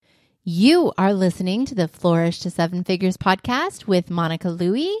You are listening to the Flourish to Seven Figures podcast with Monica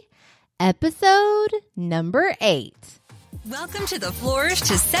Louie, episode number 8. Welcome to the Flourish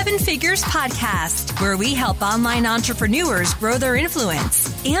to Seven Figures podcast, where we help online entrepreneurs grow their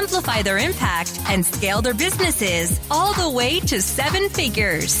influence, amplify their impact, and scale their businesses all the way to 7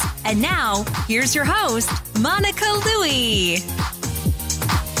 figures. And now, here's your host, Monica Louie.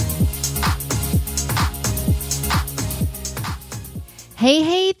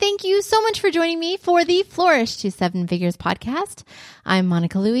 Hey, thank you so much for joining me for the Flourish to Seven Figures podcast. I'm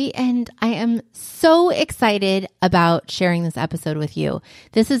Monica Louie, and I am so excited about sharing this episode with you.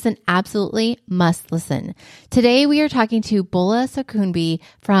 This is an absolutely must listen. Today, we are talking to Bola Sokunbi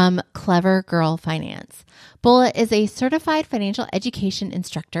from Clever Girl Finance. Bola is a certified financial education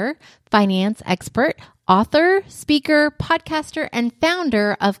instructor, finance expert, author, speaker, podcaster, and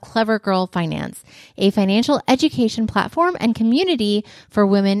founder of Clever Girl Finance, a financial education platform and community for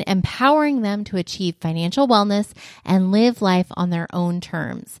women, empowering them to achieve financial wellness and live life on their own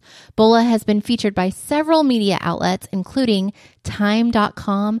terms. Bola has been featured by several media outlets, including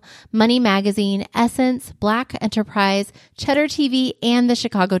Time.com, Money Magazine, Essence, Black Enterprise, Cheddar TV, and the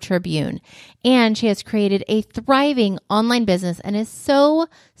Chicago Tribune. And she has created a thriving online business and is so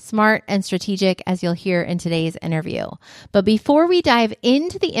smart and strategic, as you'll hear in today's interview. But before we dive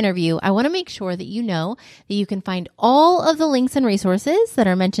into the interview, I want to make sure that you know that you can find all of the links and resources that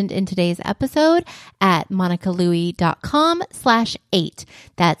are mentioned in today's episode at monicalouie.com/8.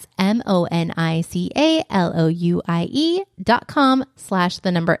 That's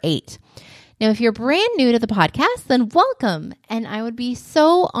MONICALOUIE.com/8. Now, if you're brand new to the podcast, then welcome. And I would be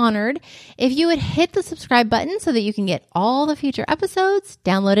so honored if you would hit the subscribe button so that you can get all the future episodes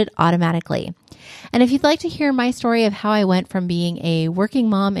downloaded automatically. And if you'd like to hear my story of how I went from being a working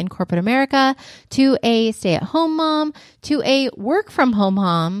mom in corporate America to a stay-at-home mom to a work-from-home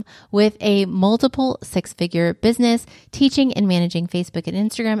mom with a multiple six-figure business, teaching and managing Facebook and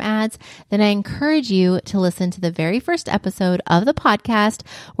Instagram ads, then I encourage you to listen to the very first episode of the podcast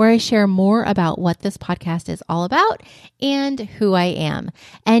where I share more about what this podcast is all about and who I am.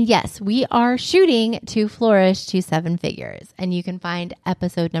 And yes, we are shooting to flourish to 7 figures. And you can find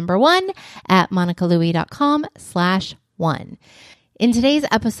episode number 1 at monicalouie.com/1. In today's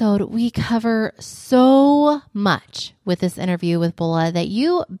episode, we cover so much with this interview with Bola that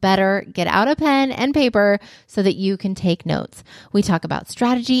you better get out a pen and paper so that you can take notes. We talk about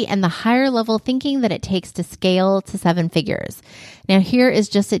strategy and the higher level thinking that it takes to scale to 7 figures. Now, here is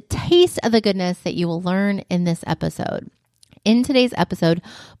just a taste of the goodness that you will learn in this episode. In today's episode,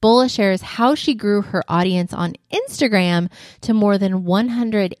 Bola shares how she grew her audience on Instagram to more than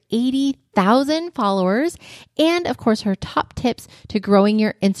 180,000 followers, and of course, her top tips to growing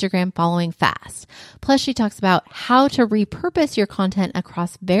your Instagram following fast. Plus, she talks about how to repurpose your content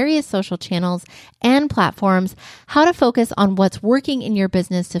across various social channels and platforms, how to focus on what's working in your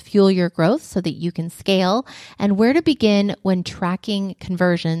business to fuel your growth so that you can scale, and where to begin when tracking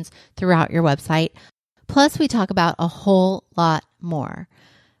conversions throughout your website. Plus, we talk about a whole lot more.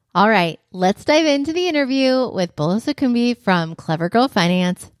 All right, let's dive into the interview with Bola Sokunbi from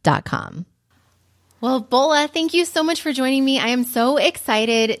clevergirlfinance.com. Well, Bola, thank you so much for joining me. I am so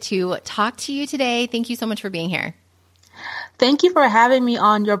excited to talk to you today. Thank you so much for being here. Thank you for having me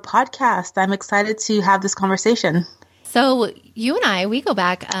on your podcast. I'm excited to have this conversation. So you and I, we go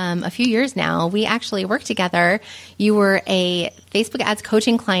back a few years now. We actually worked together. You were a Facebook ads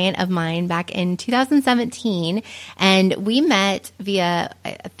coaching client of mine back in 2017, and we met via,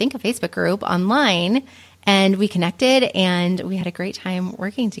 I think, a Facebook group online, and we connected, and we had a great time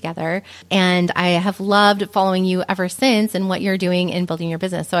working together. And I have loved following you ever since and what you're doing in building your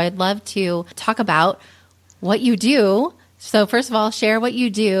business. So I'd love to talk about what you do. So first of all, share what you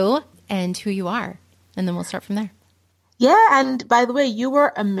do and who you are, and then we'll start from there. Yeah, and by the way, you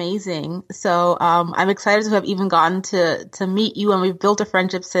were amazing. So I'm excited to have even gotten to meet you, and we've built a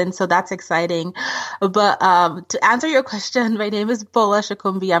friendship since, so that's exciting. But to answer your question, my name is Bola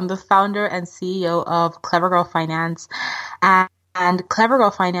Sokunbi. I'm the founder and CEO of Clever Girl Finance. And Clever Girl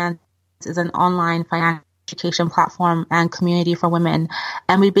Finance is an online financial education platform and community for women.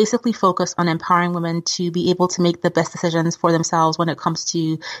 And we basically focus on empowering women to be able to make the best decisions for themselves when it comes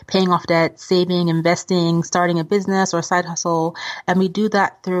to paying off debt, saving, investing, starting a business or side hustle. And we do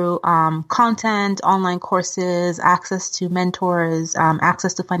that through content, online courses, access to mentors,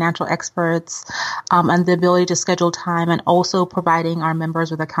 access to financial experts, and the ability to schedule time, and also providing our members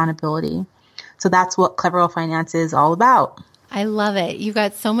with accountability. So that's what Clever Girl Finance is all about. I love it. You've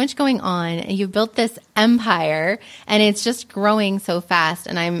got so much going on and you've built this empire and it's just growing so fast.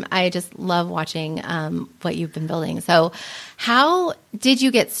 And I just love watching what you've been building. So how did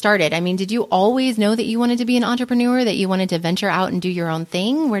you get started? I mean, did you always know that you wanted to be an entrepreneur, that you wanted to venture out and do your own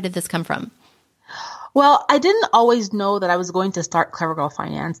thing? Where did this come from? Well, I didn't always know that I was going to start Clever Girl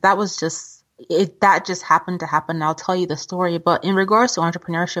Finance. That was just that just happened to happen. I'll tell you the story. But in regards to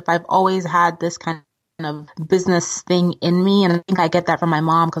entrepreneurship, I've always had this kind of business thing in me. And I think I get that from my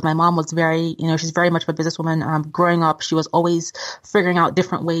mom because my mom was very, she's very much of a businesswoman. Growing up, she was always figuring out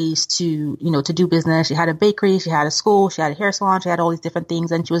different ways to do business. She had a bakery, she had a school, she had a hair salon, she had all these different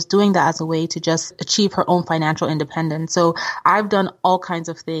things. And she was doing that as a way to just achieve her own financial independence. So I've done all kinds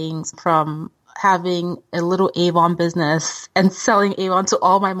of things from having a little Avon business and selling Avon to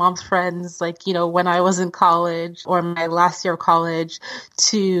all my mom's friends, when I was in college or my last year of college,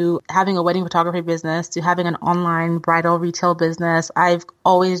 to having a wedding photography business, to having an online bridal retail business. I've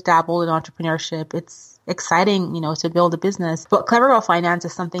always dabbled in entrepreneurship. It's exciting, to build a business. But Clever Girl Finance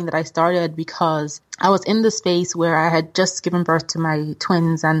is something that I started because I was in the space where I had just given birth to my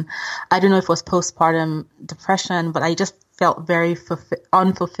twins, and I don't know if it was postpartum depression, but I just felt very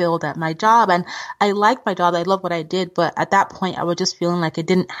unfulfilled at my job. And I liked my job. I loved what I did. But at that point, I was just feeling like it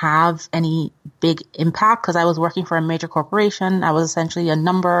didn't have any big impact because I was working for a major corporation. I was essentially a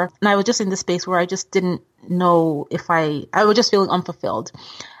number. And I was just in this space where I just didn't know if I was just feeling unfulfilled.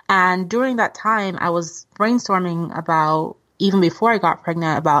 And during that time, I was brainstorming about, even before I got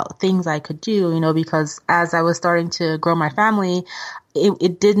pregnant, about things I could do, because as I was starting to grow my family,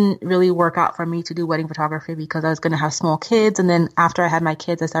 it didn't really work out for me to do wedding photography because I was going to have small kids. And then after I had my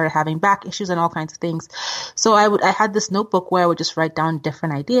kids, I started having back issues and all kinds of things. So I had this notebook where I would just write down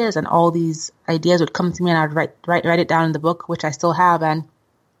different ideas, and all these ideas would come to me and I would write it down in the book, which I still have. And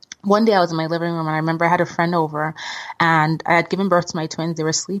one day I was in my living room and I remember I had a friend over and I had given birth to my twins. They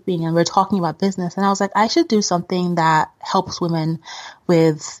were sleeping and we were talking about business. And I was like, I should do something that helps women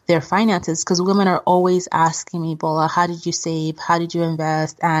with their finances, because women are always asking me, Bola, how did you save? How did you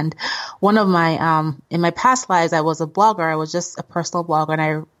invest? And one of my, in my past lives, I was a blogger. I was just a personal blogger and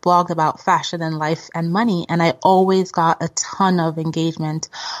I blogged about fashion and life and money. And I always got a ton of engagement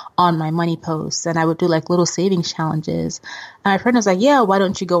on my money posts, and I would do like little savings challenges. And my friend was like, yeah, why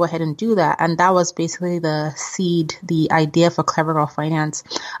don't you go ahead and do that? And that was basically the seed, the idea for Clever Girl Finance.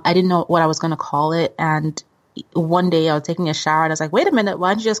 I didn't know what I was going to call it. And one day I was taking a shower and I was like, wait a minute, why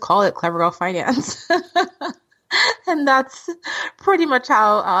don't you just call it Clever Girl Finance? And that's pretty much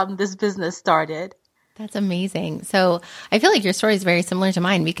how this business started. That's amazing. So I feel like your story is very similar to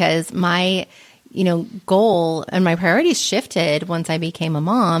mine, because my goal and my priorities shifted once I became a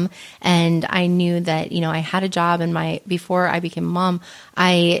mom. And I knew that, I had a job, and before I became a mom,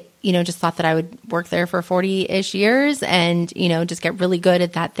 I, just thought that I would work there for 40-ish years and, just get really good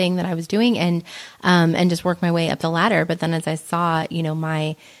at that thing that I was doing and just work my way up the ladder. But then as I saw,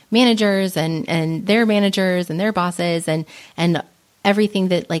 my managers and their managers and their bosses and everything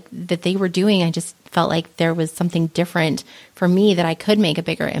that they were doing, I just felt like there was something different for me, that I could make a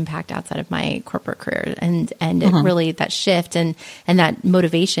bigger impact outside of my corporate career. And it really, that shift and that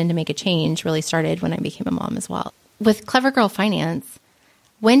motivation to make a change really started when I became a mom as well. With Clever Girl Finance,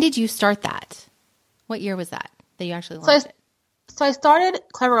 when did you start that? What year was that you actually launched it? So I started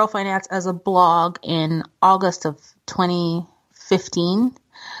Clever Girl Finance as a blog in August of 2015.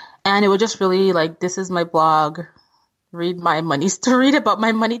 And it was just really like, this is my blog. Read about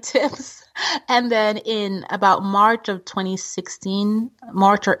my money tips. And then in about March or April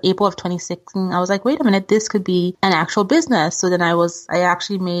of 2016, I was like, wait a minute, this could be an actual business. So then I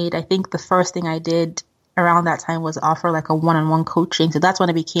actually made, I think the first thing I did around that time was offer like a one-on-one coaching. So that's when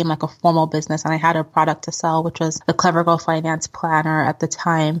it became like a formal business, and I had a product to sell, which was the Clever Girl Finance Planner at the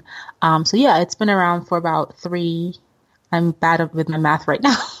time. So yeah, it's been around for about I'm bad with my math right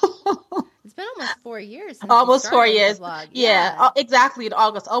now. It's been almost 4 years. Almost 4 years. Yeah, exactly. In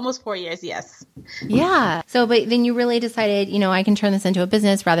August, almost 4 years. Yes. Yeah. So, but then you really decided, I can turn this into a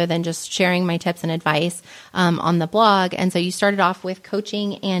business rather than just sharing my tips and advice on the blog. And so you started off with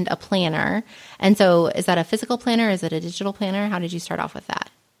coaching and a planner. And so is that a physical planner? Is it a digital planner? How did you start off with that?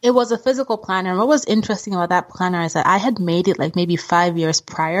 It was a physical planner. And what was interesting about that planner is that I had made it like maybe 5 years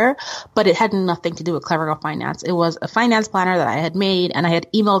prior, but it had nothing to do with Clever Girl Finance. It was a finance planner that I had made, and I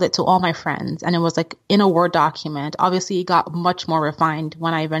had emailed it to all my friends, and it was like in a Word document. Obviously, it got much more refined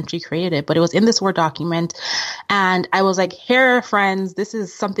when I eventually created it, but it was in this Word document. And I was like, here, friends, this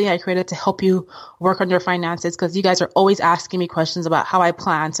is something I created to help you work on your finances, because you guys are always asking me questions about how I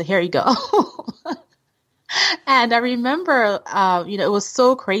plan. So here you go. And I remember, it was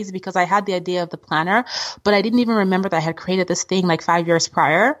so crazy because I had the idea of the planner, but I didn't even remember that I had created this thing like 5 years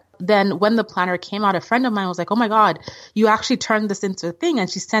prior. Then when the planner came out, a friend of mine was like, oh my God, you actually turned this into a thing. And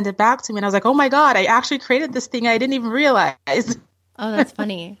she sent it back to me. And I was like, oh my God, I actually created this thing. I didn't even realize. Oh, that's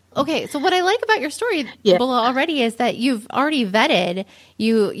funny. Okay, so what I like about your story, Yeah. Bula, already is that you've already vetted,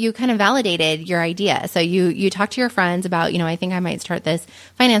 you kind of validated your idea. So you talked to your friends about, I think I might start this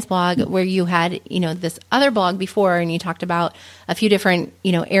finance blog, where you had, this other blog before, and you talked about a few different,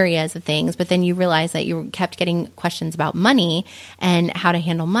 areas of things, but then you realized that you kept getting questions about money and how to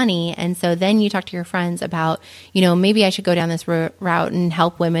handle money. And so then you talked to your friends about, maybe I should go down this route and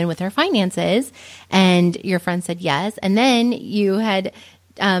help women with their finances. And your friend said yes. And then you had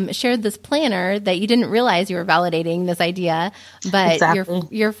shared this planner that you didn't realize you were validating this idea, but Exactly.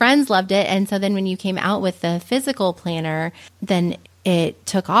 your friends loved it. And so then when you came out with the physical planner, then it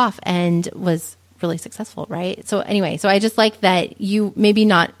took off and was really successful, right? So anyway, so I just like that you maybe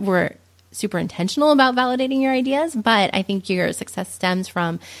not were super intentional about validating your ideas, but I think your success stems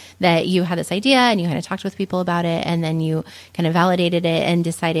from that you had this idea and you kind of talked with people about it, and then you kind of validated it and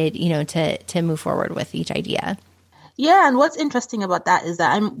decided, to move forward with each idea. Yeah, and what's interesting about that is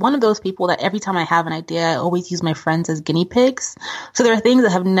that I'm one of those people that every time I have an idea, I always use my friends as guinea pigs. So there are things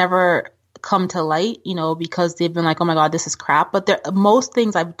that have never come to light, because they've been like, oh my God, this is crap. But most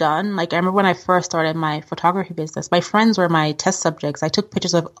things I've done, like I remember when I first started my photography business, my friends were my test subjects. I took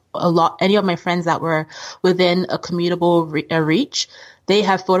pictures of any of my friends that were within a commutable reach. They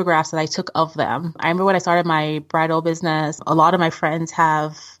have photographs that I took of them. I remember when I started my bridal business, a lot of my friends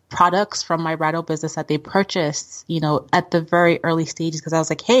have products from my bridal business that they purchased, at the very early stages, because I was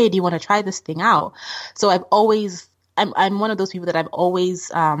like, hey, do you want to try this thing out? So I'm one of those people that I've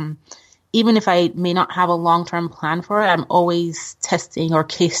always, even if I may not have a long-term plan for it, I'm always testing or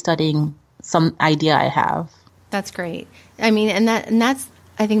case studying some idea I have. That's great. I mean, and that's,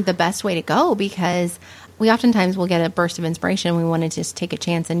 I think, the best way to go, because we oftentimes will get a burst of inspiration. We want to just take a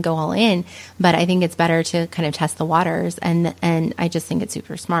chance and go all in. But I think it's better to kind of test the waters. And I just think it's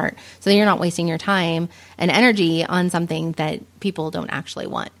super smart. So that you're not wasting your time and energy on something that people don't actually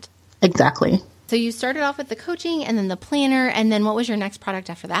want. Exactly. So you started off with the coaching and then the planner. And then what was your next product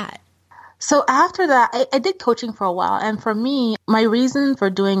after that? So after that, I did coaching for a while. And for me, my reason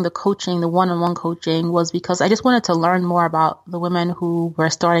for doing the coaching, the one-on-one coaching, was because I just wanted to learn more about the women who were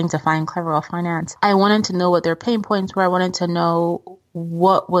starting to find Clever Wealth Finance. I wanted to know what their pain points were. I wanted to know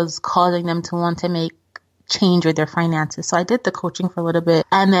what was causing them to want to make change with their finances. So I did the coaching for a little bit.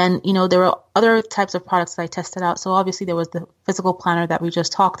 And then, there were other types of products that I tested out. So obviously there was the physical planner that we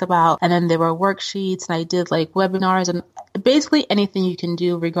just talked about. And then there were worksheets, and I did like webinars and basically anything you can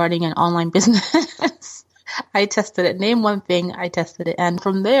do regarding an online business. I tested it. Name one thing, I tested it. And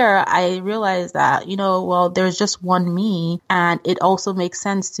from there, I realized that, there's just one me. And it also makes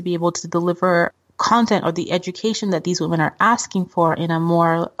sense to be able to deliver content or the education that these women are asking for in a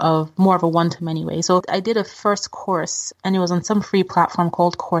more of a one-to-many way. So I did a first course, and it was on some free platform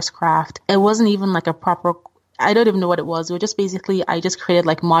called CourseCraft. It wasn't even like a proper, I don't even know what it was. It was just basically, I just created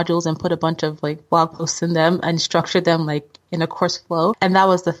like modules and put a bunch of like blog posts in them and structured them like in a course flow. And that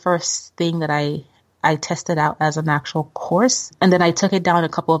was the first thing that I tested out as an actual course. And then I took it down a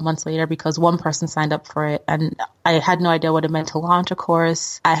couple of months later because one person signed up for it. And I had no idea what it meant to launch a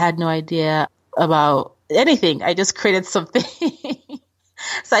course. I had no idea about anything. I just created something.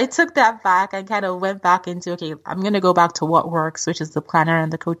 So I took that back. I kind of went back into, okay, I'm going to go back to what works, which is the planner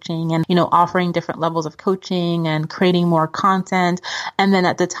and the coaching, and, offering different levels of coaching and creating more content. And then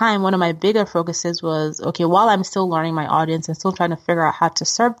at the time, one of my bigger focuses was, okay, while I'm still learning my audience and still trying to figure out how to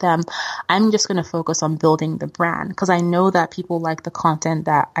serve them, I'm just going to focus on building the brand, because I know that people like the content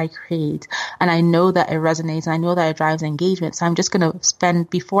that I create, and I know that it resonates, and I know that it drives engagement. So I'm just going to spend,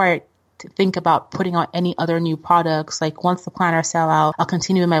 before I think about putting out any other new products, like once the planners sell out, I'll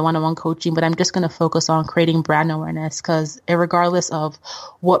continue with my one-on-one coaching, but I'm just going to focus on creating brand awareness, because regardless of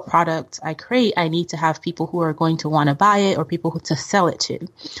what product I create, I need to have people who are going to want to buy it or people to sell it to.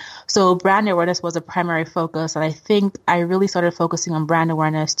 So brand awareness was a primary focus. And I think I really started focusing on brand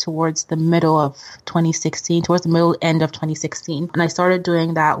awareness towards the middle of 2016, towards the middle end of 2016. And I started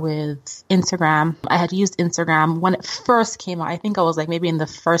doing that with Instagram. I had used Instagram when it first came out. I think I was like maybe in the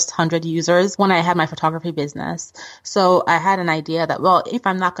first 100 users when I had my photography business. So I had an idea that, well, if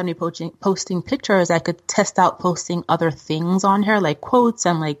I'm not going to be posting pictures, I could test out posting other things on here, like quotes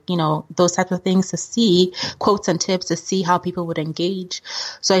and like, those types of things, to see quotes and tips to see how people would engage.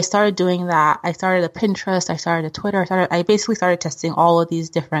 So I started doing that. I started a Pinterest. I started a Twitter. I basically started testing all of these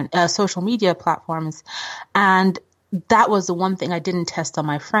different social media platforms. And that was the one thing I didn't test on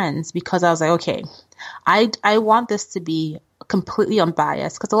my friends, because I was like, okay, I want this to be completely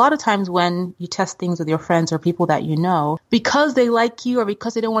unbiased, because a lot of times when you test things with your friends or people that you know, because they like you or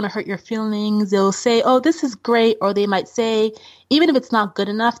because they don't want to hurt your feelings, they'll say, oh, this is great. Or they might say, even if it's not good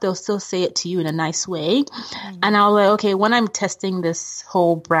enough, they'll still say it to you in a nice way. Mm-hmm. And I was like, okay, when I'm testing this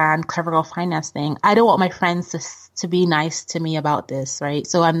whole brand, Clever Girl Finance thing, I don't want my friends to be nice to me about this, right?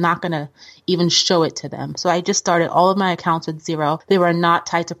 So I'm not going to even show it to them. So I just started all of my accounts with 0. They were not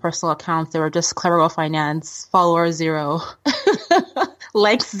tied to personal accounts. They were just Clever Girl Finance, followers 0,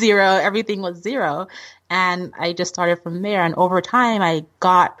 likes 0, everything was 0. And I just started from there. And over time, I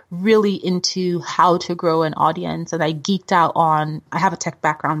got really into how to grow an audience. And I geeked out on, I have a tech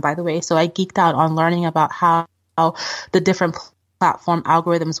background, by the way. So I geeked out on learning about how the different platform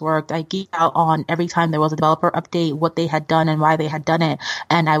algorithms worked. I geeked out on every time there was a developer update, what they had done and why they had done it.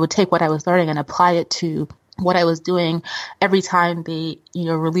 And I would take what I was learning and apply it to what I was doing every time they,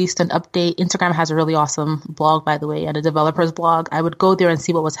 released an update. Instagram has a really awesome blog, by the way, and a developer's blog. I would go there and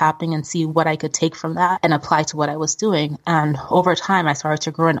see what was happening and see what I could take from that and apply to what I was doing. And over time, I started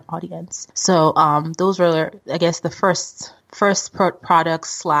to grow an audience. So those were, I guess, the first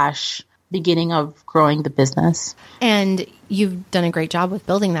products / beginning of growing the business. And you've done a great job with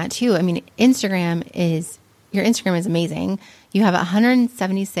building that too. I mean, your Instagram is amazing. You have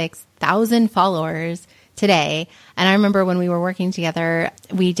 176,000 followers today. And I remember when we were working together,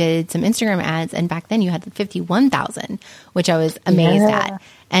 we did some Instagram ads, and back then you had 51,000, which I was amazed at.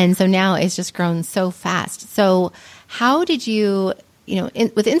 And so now it's just grown so fast. So how did you,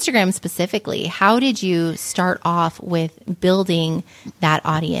 with Instagram specifically, how did you start off with building that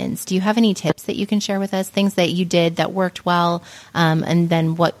audience? Do you have any tips that you can share with us, things that you did that worked well? And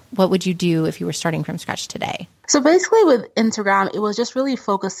then what would you do if you were starting from scratch today? So basically with Instagram, it was just really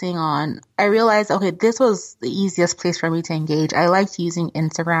focusing on, I realized, okay, this was the easiest place for me to engage. I liked using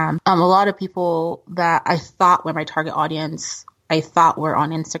Instagram. A lot of people that I thought were my target audience, I thought were on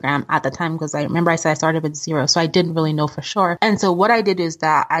Instagram at the time, because I remember I said I started with 0, so I didn't really know for sure. And so what I did is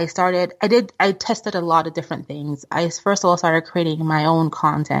that I tested a lot of different things. I first of all started creating my own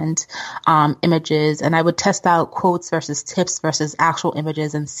content, images, and I would test out quotes versus tips versus actual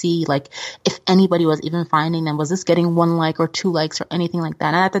images and see like if anybody was even finding them. Was this getting 1 like or 2 likes or anything like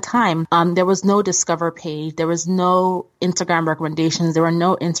that? And at the time, there was no discover page. There was no Instagram recommendations. There were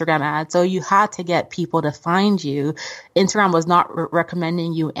no Instagram ads. So you had to get people to find you. Instagram was not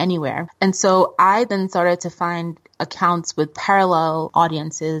recommending you anywhere. And so I then started to find accounts with parallel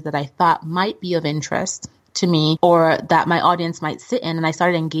audiences that I thought might be of interest to me or that my audience might sit in. And I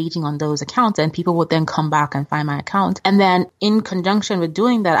started engaging on those accounts, and people would then come back and find my account. And then in conjunction with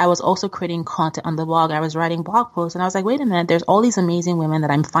doing that, I was also creating content on the blog. I was writing blog posts, and I was like, wait a minute, there's all these amazing women that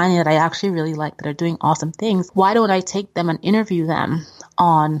I'm finding that I actually really like, that are doing awesome things. Why don't I take them and interview them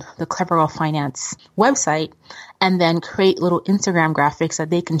on the Clever Girl Finance website, and then create little Instagram graphics that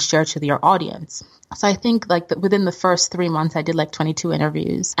they can share to their audience? So I think within the first 3 months, I did 22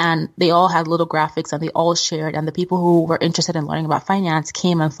 interviews, and they all had little graphics and they all shared. And the people who were interested in learning about finance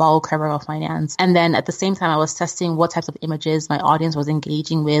came and followed Clever Girl Finance. And then at the same time, I was testing what types of images my audience was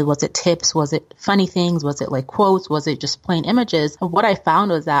engaging with. Was it tips? Was it funny things? Was it quotes? Was it just plain images? And what I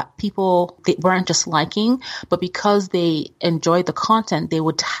found was that people, they weren't just liking, but because they enjoyed the content, they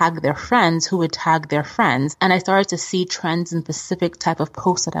would tag their friends who would tag their friends. And I started to see trends in specific type of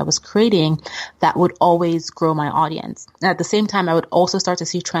posts that I was creating that would always grow my audience. And at the same time, I would also start to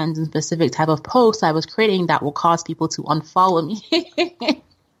see trends in specific type of posts I was creating that will cause people to unfollow me.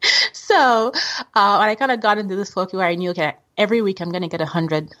 So I kind of got into this flow where I knew, okay, every week I'm going to get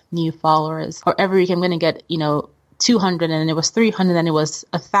 100 new followers, or every week I'm going to get, 200, and it was 300, and it was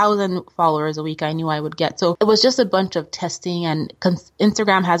 1,000 followers a week I knew I would get. So it was just a bunch of testing, and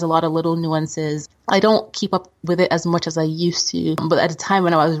Instagram has a lot of little nuances. I don't keep up with it as much as I used to. But at the time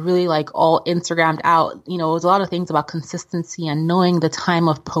when I was really all Instagrammed out, it was a lot of things about consistency and knowing the time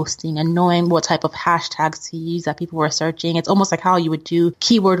of posting and knowing what type of hashtags to use that people were searching. It's almost like how you would do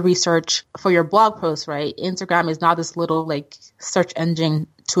keyword research for your blog post, right? Instagram is not this little search engine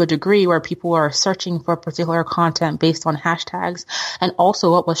to a degree where people are searching for particular content based on hashtags and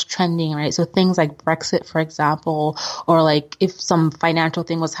also what was trending, right? So things like Brexit, for example, or if some financial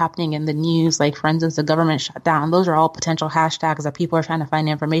thing was happening in the news, for instance, the government shut down, those are all potential hashtags that people are trying to find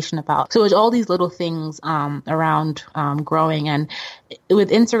information about. So it's all these little things around growing. And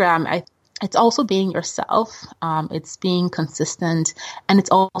with Instagram, it's also being yourself. It's being consistent, and it's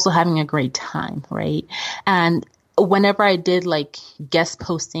also having a great time, right? And whenever I did guest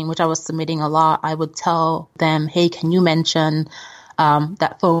posting, which I was submitting a lot, I would tell them, hey, can you mention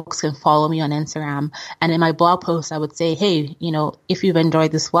that folks can follow me on Instagram. And in my blog post, I would say, hey, if you've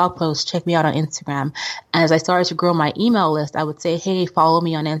enjoyed this blog post, check me out on Instagram. And as I started to grow my email list, I would say, hey, follow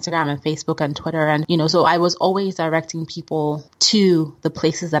me on Instagram and Facebook and Twitter. And, so I was always directing people to the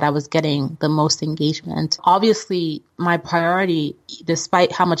places that I was getting the most engagement. Obviously, my priority,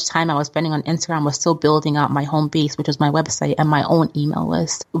 despite how much time I was spending on Instagram, was still building out my home base, which was my website and my own email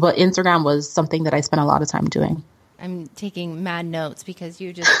list. But Instagram was something that I spent a lot of time doing. I'm taking mad notes because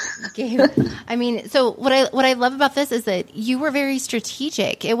you just gave, so what I love about this is that you were very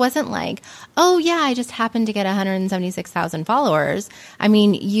strategic. It wasn't like, oh yeah, I just happened to get 176,000 followers.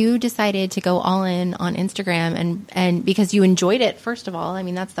 You decided to go all in on Instagram and because you enjoyed it, first of all.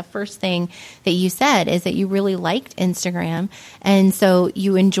 That's the first thing that you said, is that you really liked Instagram. And so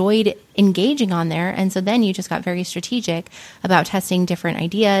you enjoyed engaging on there. And so then you just got very strategic about testing different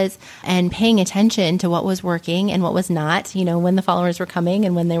ideas and paying attention to what was working and what was not, when the followers were coming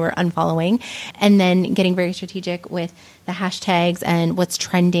and when they were unfollowing, and then getting very strategic with the hashtags and what's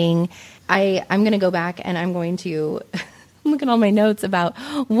trending. I'm going to go back and I'm going to look at all my notes about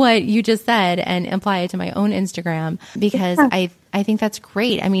what you just said and apply it to my own Instagram, because I think that's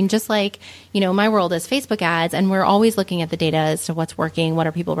great. Just like, my world is Facebook ads, and we're always looking at the data as to what's working, what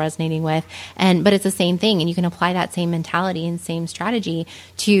are people resonating with, but it's the same thing, and you can apply that same mentality and same strategy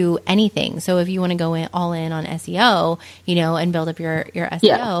to anything. So if you want to go all in on SEO, and build up your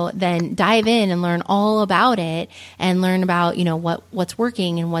SEO, then dive in and learn all about it and learn about, what's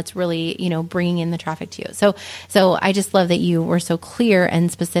working and what's really, bringing in the traffic to you. So I just love that you were so clear and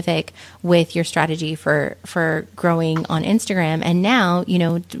specific with your strategy for growing on Instagram. And now,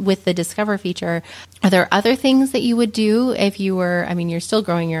 with the Discover feature, are there other things that you would do if you were, you're still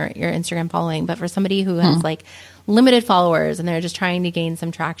growing your Instagram following, but for somebody who has like limited followers and they're just trying to gain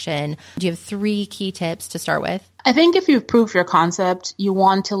some traction, do you have 3 key tips to start with? I think if you've proved your concept, you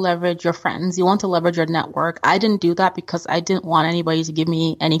want to leverage your friends, you want to leverage your network. I didn't do that because I didn't want anybody to give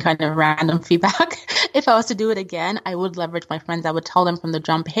me any kind of random feedback. If I was to do it again, I would leverage my friends. I would tell them from the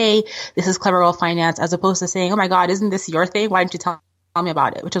jump, hey, this is Clever Girl Finance, as opposed to saying, oh my God, isn't this your thing? Why didn't you tell me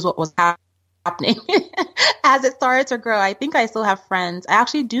about it? Which is what was happening. As it started to grow, I think I still have friends. I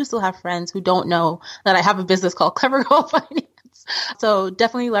actually do still have friends who don't know that I have a business called Clever Girl Finance. So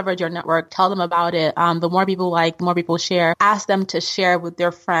definitely leverage your network. Tell them about it. The more people the more people share. Ask them to share with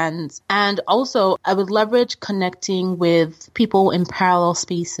their friends. And also, I would leverage connecting with people in parallel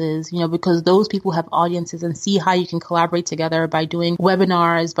spaces, because those people have audiences, and see how you can collaborate together by doing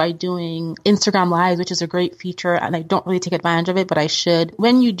webinars, by doing Instagram Lives, which is a great feature. And I don't really take advantage of it, but I should.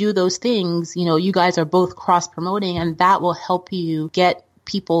 When you do those things, you guys are both cross-promoting, and that will help you get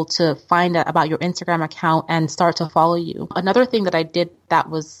people to find out about your Instagram account and start to follow you. Another thing that I did that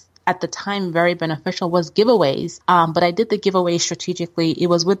was at the time very beneficial was giveaways. But I did the giveaway strategically. It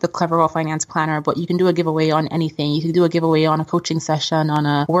was with the Clever Girl Finance Planner, but you can do a giveaway on anything. You can do a giveaway on a coaching session, on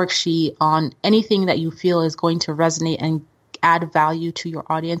a worksheet, on anything that you feel is going to resonate and add value to your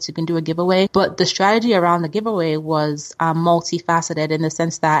audience. You can do a giveaway. But the strategy around the giveaway was multifaceted, in the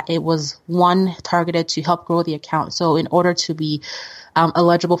sense that it was one, targeted to help grow the account. So in order to be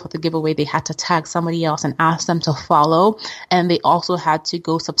eligible for the giveaway, they had to tag somebody else and ask them to follow. And they also had to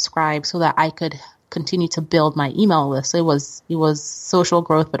go subscribe so that I could continue to build my email list. It was social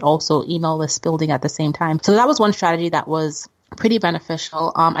growth, but also email list building at the same time. So that was one strategy that was pretty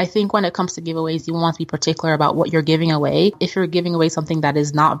beneficial. I think when it comes to giveaways, you want to be particular about what you're giving away. If you're giving away something that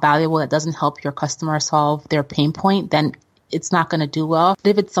is not valuable, that doesn't help your customer solve their pain point, then it's not going to do well. But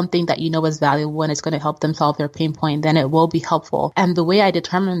if it's something that is valuable and it's going to help them solve their pain point, then it will be helpful. And the way I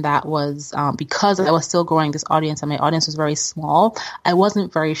determined that was because I was still growing this audience and my audience was very small, I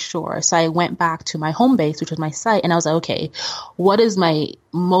wasn't very sure. So I went back to my home base, which was my site, and I was like, okay, what is my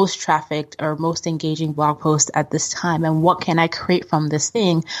most trafficked or most engaging blog post at this time, and what can I create from this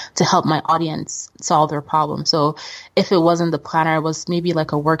thing to help my audience solve their problem? So if it wasn't the planner, it was maybe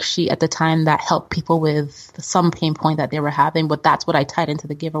like a worksheet at the time that helped people with some pain point that they were having, but that's what I tied into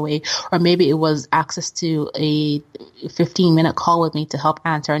the giveaway. Or maybe it was access to a 15-minute call with me to help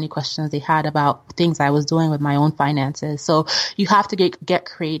answer any questions they had about things I was doing with my own finances. So you have to get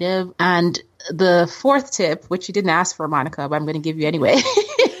creative. And the 4th tip, which you didn't ask for, Monica, but I'm going to give you anyway.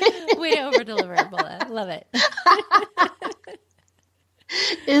 Way over deliver, Bola. Love it.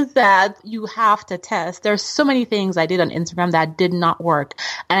 is that you have to test. There's so many things I did on Instagram that did not work.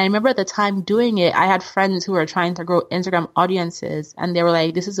 And I remember at the time doing it, I had friends who were trying to grow Instagram audiences and they were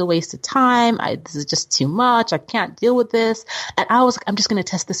like, this is a waste of time. This is just too much. I can't deal with this. And I was like, I'm just going to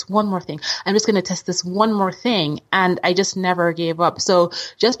test this one more thing. I'm just going to test this one more thing. And I just never gave up. So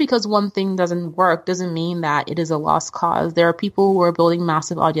just because one thing doesn't work doesn't mean that it is a lost cause. There are people who are building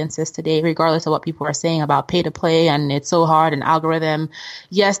massive audiences today, regardless of what people are saying about pay to play and it's so hard and algorithm.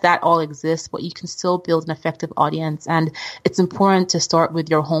 Yes, that all exists, but you can still build an effective audience. And it's important to start with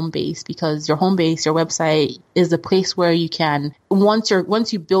your home base, because your home base, your website, is the place where you can, once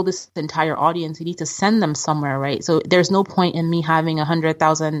you build this entire audience, you need to send them somewhere, right? So there's no point in me having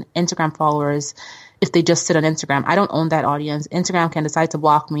 100,000 Instagram followers if they just sit on Instagram. I don't own that audience. Instagram can decide to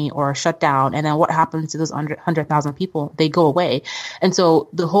block me or shut down. And then what happens to those 100,000 people? They go away. And so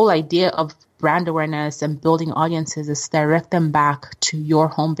the whole idea of brand awareness and building audiences is direct them back to your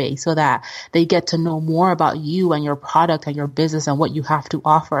home base so that they get to know more about you and your product and your business and what you have to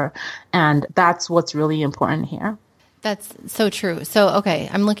offer. And that's what's really important here. That's so true. So, okay,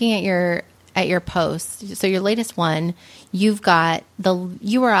 I'm looking at your post. So your latest one, you've got the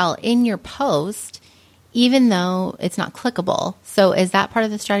URL in your post, even though it's not clickable. So is that part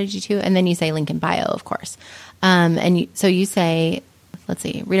of the strategy too? And then you say link in bio, of course. So you say, let's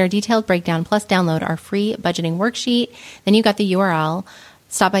see, read our detailed breakdown plus download our free budgeting worksheet. Then you got the URL,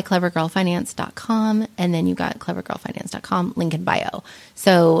 stop by clevergirlfinance.com. And then you got clevergirlfinance.com, link in bio.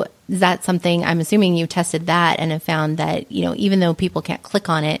 So that's something, I'm assuming you tested that and have found that, even though people can't click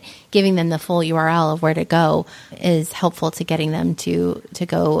on it, giving them the full URL of where to go is helpful to getting them to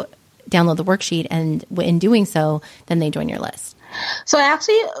go download the worksheet. And in doing so, then they join your list. So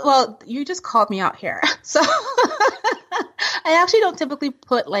you just called me out here. So I actually don't typically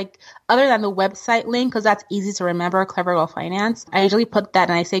put other than the website link, because that's easy to remember, Clever Girl Finance. I usually put that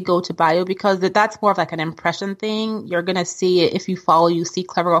and I say go to bio because that's more of an impression thing. You're going to see it if you see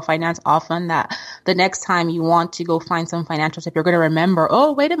Clever Girl Finance often, that the next time you want to go find some financial tip, you're going to remember,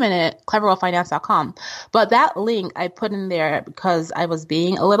 oh, wait a minute, clevergirlfinance.com. But that link I put in there because I was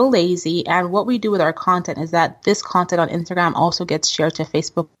being a little lazy. And what we do with our content is that this content on Instagram also gets shared to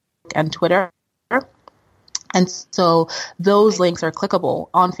Facebook and Twitter. And so those links are clickable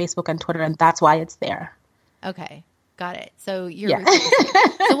on Facebook and Twitter, and that's why it's there. Okay. Got it. So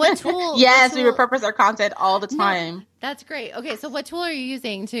so what tool? Yes, we repurpose our content all the time. No, that's great. Okay. So what tool are you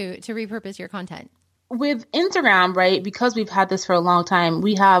using to repurpose your content? With Instagram, right, because we've had this for a long time,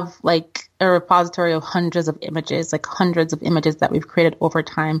 we have a repository of hundreds of images that we've created over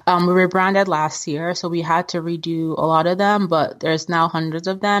time. We rebranded last year, so we had to redo a lot of them, but there's now hundreds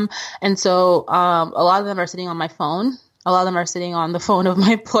of them. And so a lot of them are sitting on my phone. A lot of them are sitting on the phone of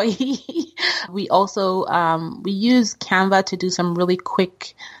my employee. We also, we use Canva to do some really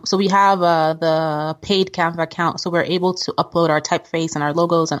quick. So we have the paid Canva account. So we're able to upload our typeface and our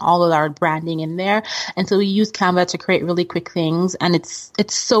logos and all of our branding in there. And so we use Canva to create really quick things. And it's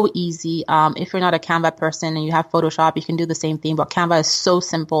so easy. If you're not a Canva person and you have Photoshop, you can do the same thing. But Canva is so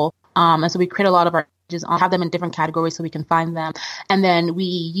simple. And so we create a lot of our have them in different categories so we can find them. And then we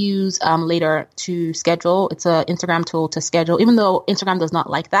use Later to schedule. It's an Instagram tool to schedule, even though Instagram does not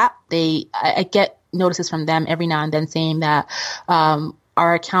like that. I get notices from them every now and then saying that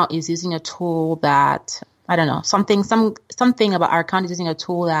our account is using a tool that, I don't know, something about our account is using a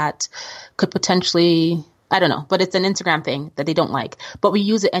tool that could potentially, I don't know, but it's an Instagram thing that they don't like. But we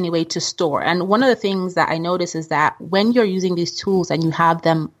use it anyway to store. And one of the things that I notice is that when you're using these tools and you have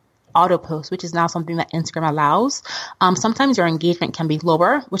them auto post, which is now something that Instagram allows, sometimes your engagement can be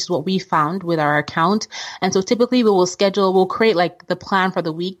lower, which is what we found with our account. And so typically we'll create the plan for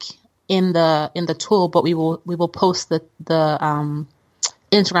the week in the tool, but we will post the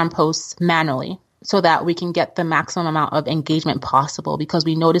Instagram posts manually so that we can get the maximum amount of engagement possible, because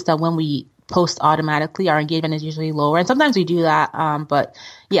we notice that when we post automatically, our engagement is usually lower. And sometimes we do that. But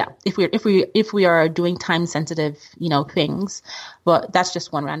yeah, if we are doing time sensitive, things, but that's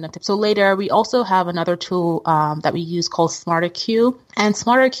just one random tip. So Later, we also have another tool, that we use called SmarterQueue, and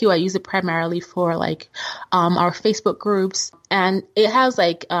SmarterQueue, I use it primarily for our Facebook groups, and it has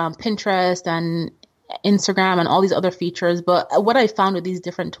Pinterest and Instagram and all these other features. But what I found with these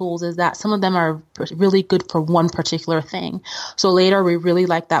different tools is that some of them are really good for one particular thing. So Later, we really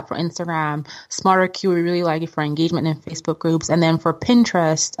like that for Instagram. SmarterQueue, we really like it for engagement in Facebook groups. And then for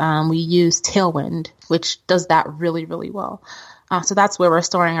Pinterest, we use Tailwind, which does that really, really well. So that's where we're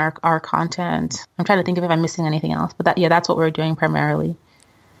storing our content. I'm trying to think if I'm missing anything else, but that's what we're doing primarily.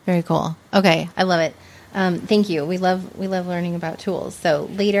 Very cool. Okay. I love it. Thank you. We love learning about tools. So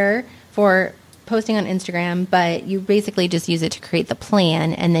Later for posting on Instagram, but you basically just use it to create the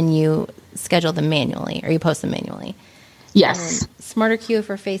plan, and then you schedule them manually, or you post them manually. Yes. SmarterQ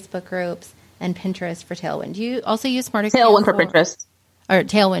for Facebook groups, and Pinterest for Tailwind. Do you also use SmarterQ? Tailwind for Pinterest. Or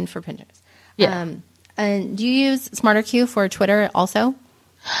Tailwind for Pinterest. Yeah. And do you use SmarterQ for Twitter also?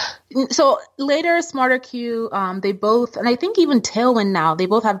 So later, SmarterQ, they both, and I think even Tailwind now, they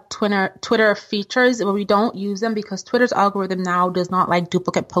both have Twitter features where we don't use them because Twitter's algorithm now does not like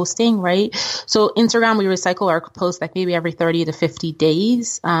duplicate posting, right? So Instagram, we recycle our posts like maybe every 30 to 50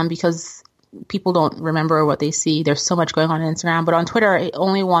 days because people don't remember what they see. There's so much going on Instagram. But on Twitter, it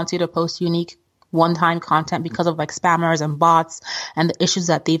only wants you to post unique one-time content because of like spammers and bots and the issues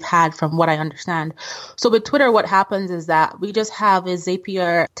that they've had from what I understand. So with Twitter, what happens is that we just have a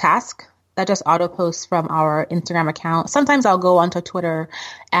Zapier task that just auto posts from our Instagram account. Sometimes I'll go onto Twitter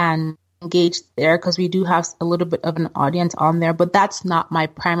and engage there because we do have a little bit of an audience on there, but that's not my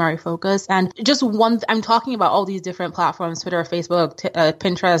primary focus. And just I'm talking about all these different platforms, Twitter, Facebook,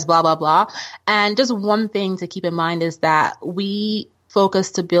 Pinterest, blah, blah, blah. And just one thing to keep in mind is that we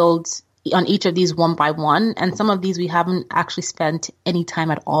focus to build on each of these one by one. And some of these we haven't actually spent any time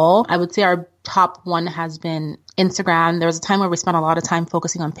at all. I would say our top one has been Instagram. There was a time where we spent a lot of time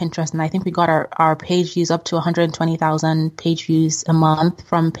focusing on Pinterest. And I think we got our page views up to 120,000 page views a month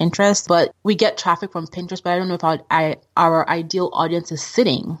from Pinterest. But we get traffic from Pinterest, but I don't know if our ideal audience is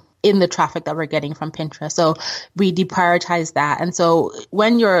sitting in the traffic that we're getting from Pinterest. So we deprioritize that. And so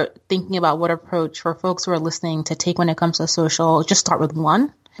when you're thinking about what approach for folks who are listening to take when it comes to social, just start with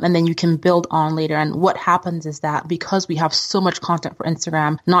one. And then you can build on later. And what happens is that because we have so much content for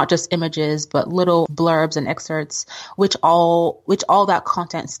Instagram, not just images, but little blurbs and excerpts, which all that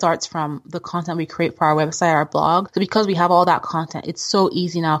content starts from the content we create for our website, our blog. So because we have all that content, it's so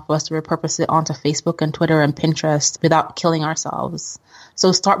easy now for us to repurpose it onto Facebook and Twitter and Pinterest without killing ourselves.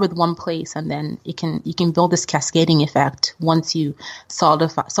 So start with one place, and then you can build this cascading effect once you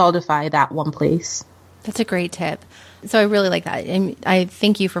solidify that one place. That's a great tip. So I really like that. And I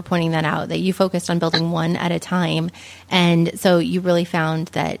thank you for pointing that out, that you focused on building one at a time. And so you really found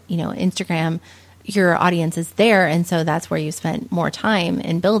that, Instagram, your audience is there. And so that's where you spent more time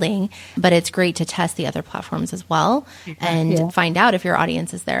in building. But it's great to test the other platforms as well and find out if your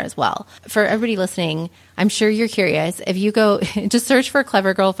audience is there as well. For everybody listening, I'm sure you're curious. If you go, just search for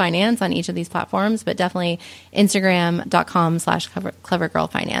Clever Girl Finance on each of these platforms, but definitely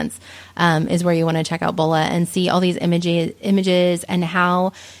Instagram.com/CleverGirlFinance is where you want to check out Bola and see all these images and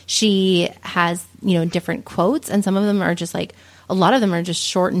how she has, different quotes. And some of them are just like, a lot of them are just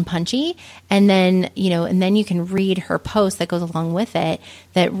short and punchy. And then, you can read her post that goes along with it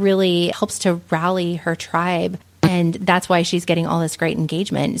that really helps to rally her tribe. And that's why she's getting all this great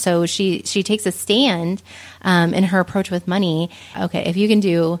engagement. So she takes a stand in her approach with money. Okay, if you can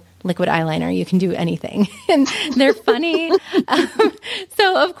do liquid eyeliner, you can do anything. And they're funny.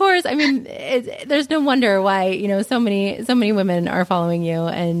 So of course, there's no wonder why, so many women are following you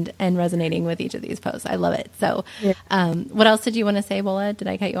and resonating with each of these posts. I love it. So what else did you want to say, Bola? Did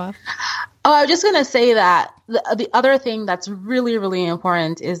I cut you off? Oh, I was just going to say that the other thing that's really, really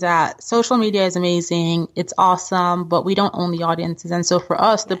important is that social media is amazing. It's awesome, but we don't own the audiences. And so for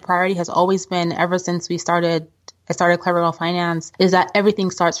us, the priority has always been, ever since I started Clever Girl Finance, is that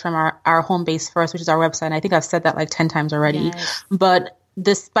everything starts from our home base first, which is our website. And I think I've said that like 10 times already. Yes. But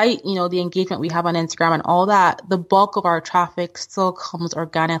despite, the engagement we have on Instagram and all that, the bulk of our traffic still comes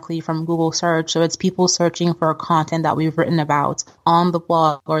organically from Google search. So it's people searching for content that we've written about on the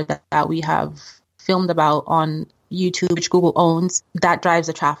blog or that we have filmed about on YouTube, which Google owns. That drives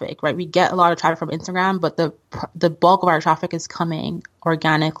the traffic, right? We get a lot of traffic from Instagram, but the bulk of our traffic is coming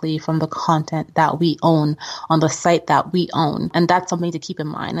organically from the content that we own on the site that we own. And that's something to keep in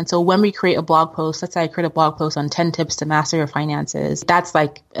mind. And so when we create a blog post, let's say I create a blog post on 10 tips to master your finances, that's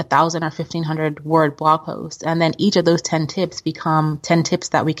like 1,000 or 1,500 word blog post. And then each of those 10 tips become 10 tips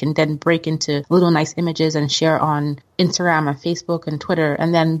that we can then break into little nice images and share on Instagram and Facebook and Twitter.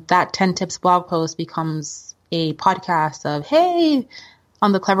 And then that 10 tips blog post becomes a podcast of, hey,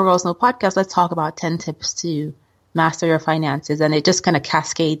 on the Clever Girls Know podcast, let's talk about 10 tips to master your finances. And it just kind of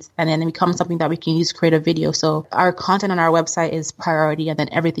cascades and then it becomes something that we can use to create a video. So our content on our website is priority and then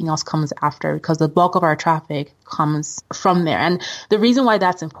everything else comes after because the bulk of our traffic comes from there. And the reason why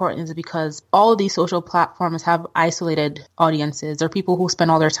that's important is because all of these social platforms have isolated audiences. There are people who spend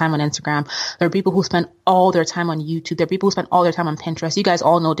all their time on Instagram. There are people who spend all their time on YouTube. There are people who spend all their time on Pinterest. You guys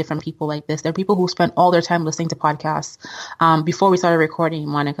all know different people like this. There are people who spend all their time listening to podcasts. Before we started recording,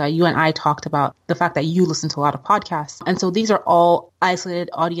 Monica, you and I talked about the fact that you listen to a lot of podcasts. And so these are all isolated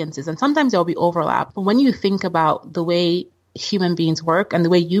audiences and sometimes there'll be overlap. But when you think about the way human beings work and the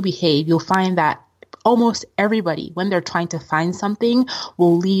way you behave, you'll find that almost everybody, when they're trying to find something,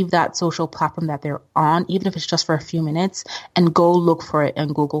 will leave that social platform that they're on, even if it's just for a few minutes, and go look for it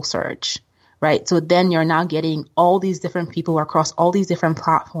in Google search. Right. So then you're now getting all these different people across all these different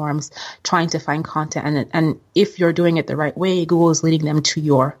platforms trying to find content. And if you're doing it the right way, Google is leading them to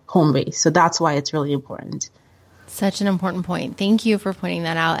your home base. So that's why it's really important. Such an important point. Thank you for pointing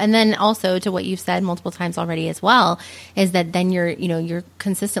that out. And then also to what you've said multiple times already as well, is that then you're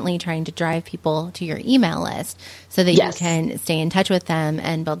consistently trying to drive people to your email list so that you can stay in touch with them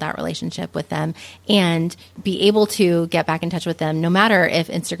and build that relationship with them and be able to get back in touch with them no matter if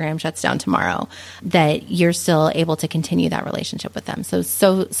Instagram shuts down tomorrow, that you're still able to continue that relationship with them. So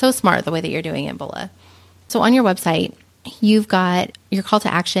smart the way that you're doing it, Bola. So on your website, you've got your call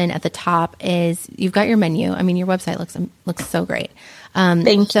to action at the top is you've got your menu. I mean, your website looks so great.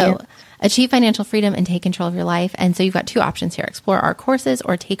 Thank you. Achieve financial freedom and take control of your life. And so you've got two options here: explore our courses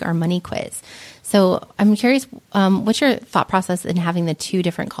or take our money quiz. So I'm curious, what's your thought process in having the two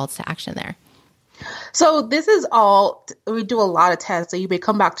different calls to action there? So this is all, we do a lot of tests. So you may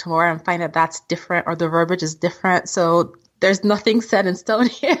come back tomorrow and find that that's different or the verbiage is different. So there's nothing set in stone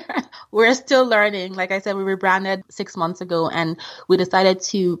here. We're still learning. Like I said, we rebranded 6 months ago and we decided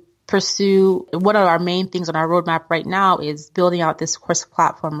to pursue one of our main things on our roadmap right now is building out this course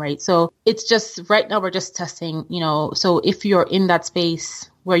platform, right? So it's just right now we're just testing, so if you're in that space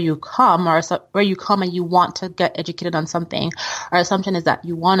where you come and you want to get educated on something, our assumption is that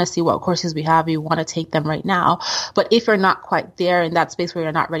you want to see what courses we have, you want to take them right now. But if you're not quite there in that space where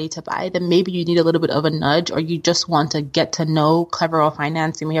you're not ready to buy, then maybe you need a little bit of a nudge, or you just want to get to know Clever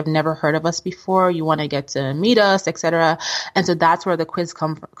Financing. We have never heard of us before. You want to get to meet us, etc. And so that's where the quiz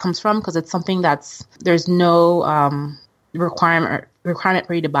comes from, because it's something there's no requirement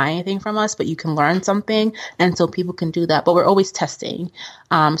for you to buy anything from us, but you can learn something. And so people can do that, but we're always testing.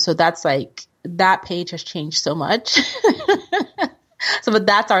 So that's that page has changed so much. But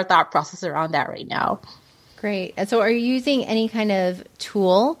that's our thought process around that right now. Great. And so are you using any kind of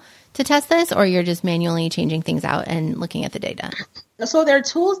tool to test this, or you're just manually changing things out and looking at the data? So there are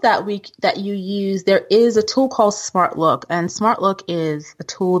tools that you use. There is a tool called SmartLook, and SmartLook is a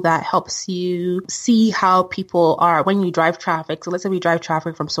tool that helps you see how people are when you drive traffic. So let's say we drive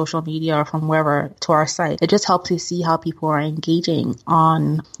traffic from social media or from wherever to our site. It just helps you see how people are engaging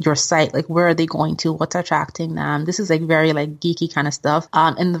on your site. Like, where are they going to? What's attracting them? This is very geeky kind of stuff.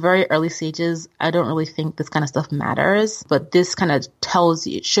 In the very early stages, I don't really think this kind of stuff matters, but this kind of tells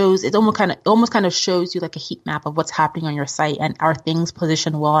you, it almost kind of shows you like a heat map of what's happening on your site, and are things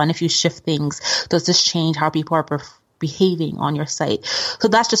positioned well, and if you shift things, does this change how people are behaving on your site? So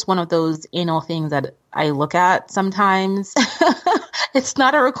that's just one of those anal things that I look at sometimes. It's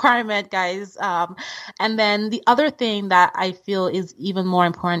not a requirement, guys. And then the other thing that I feel is even more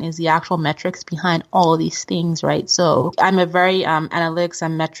important is the actual metrics behind all of these things, right? So I'm a very analytics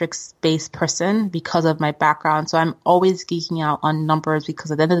and metrics based person because of my background. So I'm always geeking out on numbers, because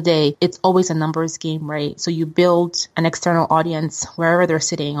at the end of the day, it's always a numbers game, right? So you build an external audience wherever they're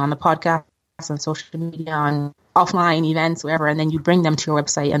sitting, on the podcast, on social media, on offline events, wherever, and then you bring them to your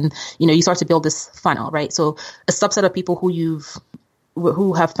website, and you start to build this funnel, right? So a subset of people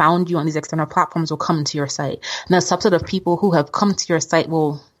who have found you on these external platforms will come to your site. And a subset of people who have come to your site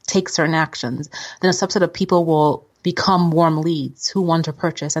will take certain actions. Then a subset of people will become warm leads who want to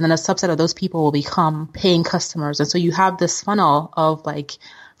purchase. And then a subset of those people will become paying customers. And so you have this funnel of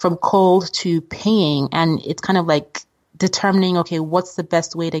from cold to paying, and it's kind of determining, okay, what's the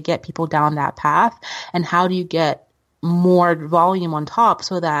best way to get people down that path, and how do you get more volume on top,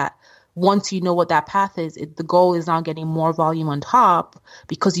 so that once you know what that path is, the goal is now getting more volume on top,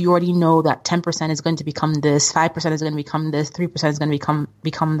 because you already know that 10% is going to become this, 5% is going to become this, 3% is going to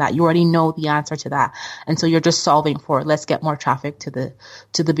become that. You already know the answer to that. And so you're just solving for, let's get more traffic to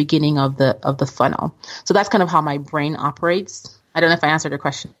the beginning of the funnel. So that's kind of how my brain operates. I don't know if I answered your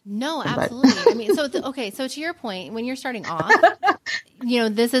question. No, absolutely. I mean, so to your point, when you're starting off,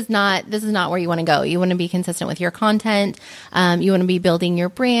 this is not where you want to go. You want to be consistent with your content. You want to be building your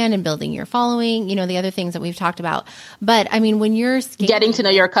brand and building your following, the other things that we've talked about. But I mean, when you're getting to know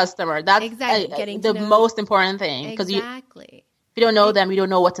your customer, that's exactly the most important thing. Because exactly. If you don't know them, you don't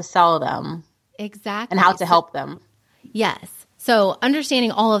know what to sell them. Exactly. And how to help them. Yes. So understanding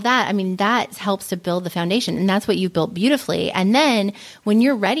all of that, I mean, that helps to build the foundation, and that's what you've built beautifully. And then when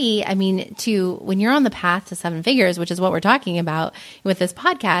you're ready, when you're on the path to 7 figures, which is what we're talking about with this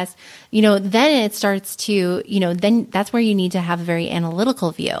podcast, then it starts to, then that's where you need to have a very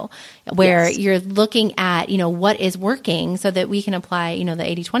analytical view. where you're looking at, what is working so that we can apply, the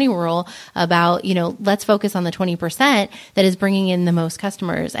 80-20 rule about, let's focus on the 20% that is bringing in the most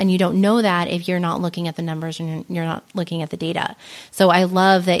customers. And you don't know that if you're not looking at the numbers and you're not looking at the data. So I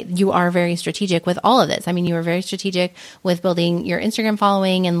love that you are very strategic with all of this. I mean, you were very strategic with building your Instagram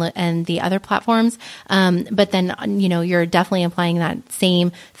following and the other platforms. But then, you're definitely applying that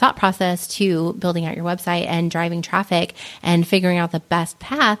same thought process to building out your website and driving traffic and figuring out the best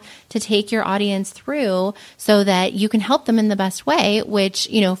path to take your audience through so that you can help them in the best way, which,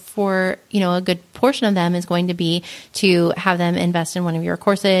 for, a good portion of them is going to be to have them invest in one of your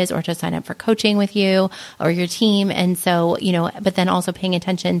courses or to sign up for coaching with you or your team. And so, but then also paying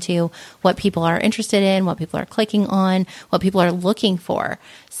attention to what people are interested in, what people are clicking on, what people are looking for.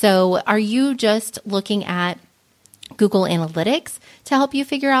 So are you just looking at Google Analytics to help you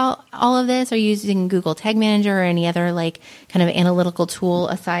figure out all of this? Are you using Google Tag Manager or any other kind of analytical tool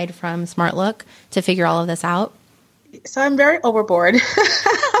aside from SmartLook to figure all of this out? So I'm very overboard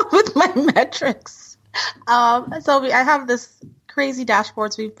with my metrics. I have this crazy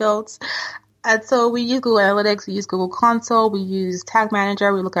dashboards we've built. And so we use Google Analytics, we use Google Console, we use Tag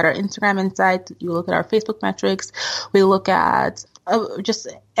Manager, we look at our Instagram insights, we look at our Facebook metrics, we look at just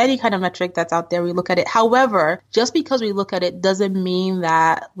any kind of metric that's out there, we look at it. However, just because we look at it doesn't mean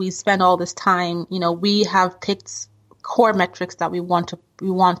that we spend all this time. We have picked core metrics that we want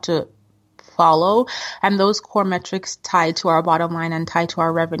to follow, and those core metrics tie to our bottom line and tie to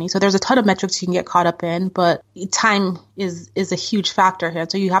our revenue. So there's a ton of metrics you can get caught up in, but time is a huge factor here.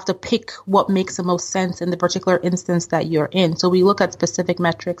 So you have to pick what makes the most sense in the particular instance that you're in. So we look at specific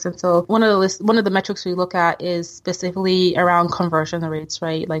metrics. And so one of the metrics we look at is specifically around conversion rates,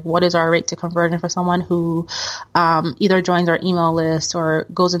 right? Like, what is our rate to conversion for someone who either joins our email list or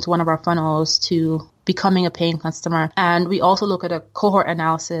goes into one of our funnels to becoming a paying customer. And we also look at a cohort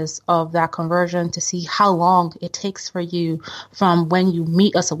analysis of that conversion to see how long it takes for you from when you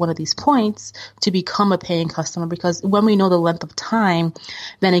meet us at one of these points to become a paying customer. Because when we know the length of time,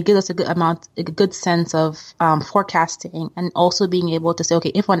 then it gives us a good sense of forecasting, and also being able to say,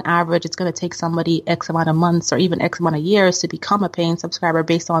 okay, if on average it's going to take somebody X amount of months or even X amount of years to become a paying subscriber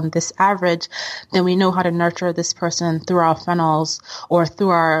based on this average, then we know how to nurture this person through our funnels or through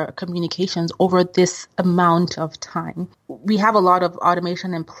our communications over this amount of time. We have a lot of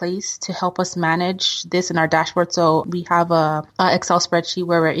automation in place to help us manage this in our dashboard. So we have a Excel spreadsheet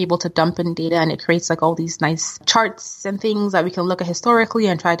where we're able to dump in data, and it creates all these nice charts and things that we can look at historically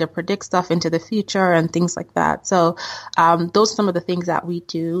and try to predict stuff into the future and things like that. So those are some of the things that we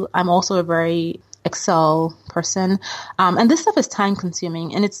do. I'm also a very Excel person. And this stuff is time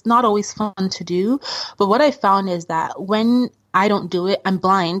consuming and it's not always fun to do. But what I found is that when I don't do it, I'm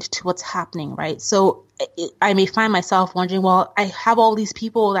blind to what's happening, right? So I may find myself wondering, well, I have all these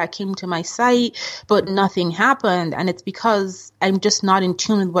people that came to my site, but nothing happened. And it's because I'm just not in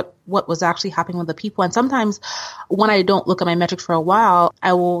tune with what was actually happening with the people. And sometimes when I don't look at my metrics for a while,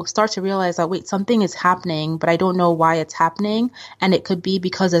 I will start to realize that, wait, something is happening, but I don't know why it's happening. And it could be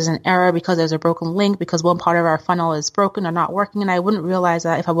because there's an error, because there's a broken link, because one part of our funnel is broken or not working. And I wouldn't realize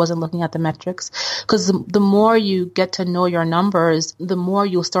that if I wasn't looking at the metrics. Because the more you get to know your numbers, the more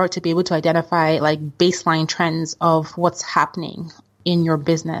you'll start to be able to identify baseline trends of what's happening in your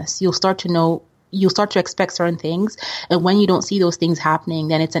business. You'll start to expect certain things. And when you don't see those things happening,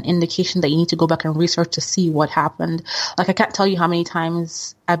 then it's an indication that you need to go back and research to see what happened. I can't tell you how many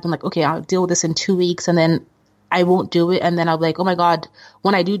times I've been like, okay, I'll deal with this in 2 weeks, and then I won't do it. And then I'll be like, oh my God,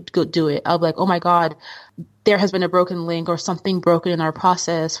 when I do go do it, I'll be like, oh my God, there has been a broken link or something broken in our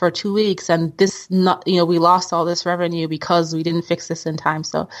process for 2 weeks. And we lost all this revenue because we didn't fix this in time.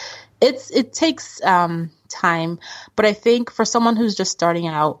 So it takes time. But I think for someone who's just starting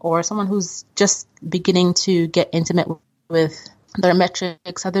out or someone who's just beginning to get intimate with their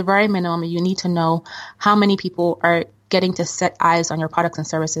metrics, at the very minimum, you need to know how many people are getting to set eyes on your products and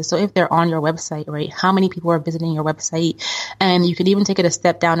services. So if they're on your website, right, how many people are visiting your website? And you can even take it a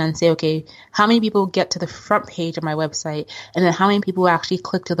step down and say, okay, how many people get to the front page of my website? And then how many people actually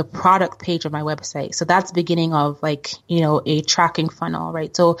click to the product page of my website? So that's beginning of a tracking funnel,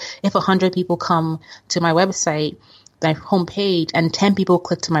 right? So if 100 people come to my website, my homepage, and 10 people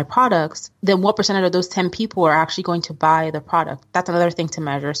click to my products, then what percentage of those 10 people are actually going to buy the product? That's another thing to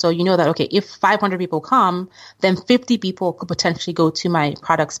measure. So you know that, okay, if 500 people come, then 50 people could potentially go to my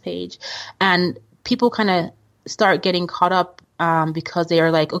products page. And people kind of start getting caught up because they are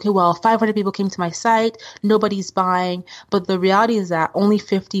like, okay, well, 500 people came to my site, nobody's buying. But the reality is that only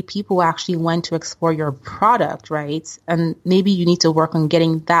 50 people actually went to explore your product, right? And maybe you need to work on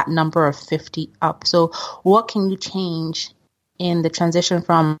getting that number of 50 up. So what can you change in the transition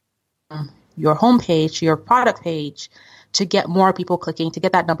from your homepage to your product page to get more people clicking, to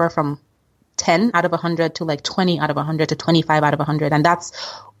get that number from 10 out of 100 to like 20 out of 100 to 25 out of 100. And that's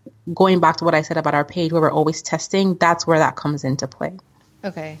going back to what I said about our page where we're always testing. That's where that comes into play.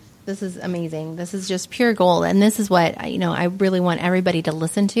 Okay. This is amazing. This is just pure gold. And this is what, I really want everybody to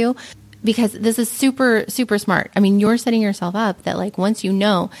listen to, because this is super, super smart. I mean, you're setting yourself up that like once you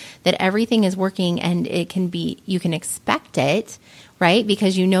know that everything is working and you can expect it, right?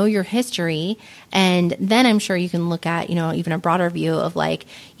 Because you know your history. And then I'm sure you can look at, even a broader view of like,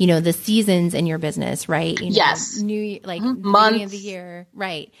 the seasons in your business, right? Yes. Beginning of the year,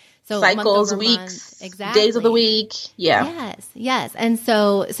 right? So cycles, weeks, exactly. Days of the week. Yeah. Yes. And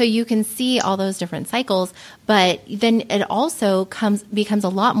so you can see all those different cycles, but then it also becomes a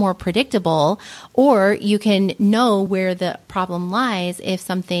lot more predictable, or you can know where the problem lies if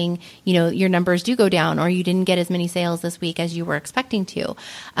something, your numbers do go down or you didn't get as many sales this week as you were expecting to.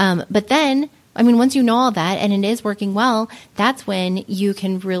 But then, once you know all that and it is working well, that's when you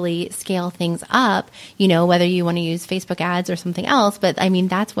can really scale things up, whether you want to use Facebook ads or something else. But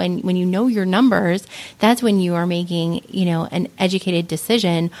that's when you know your numbers, that's when you are making, an educated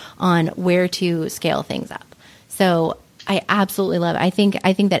decision on where to scale things up. So I absolutely love it. I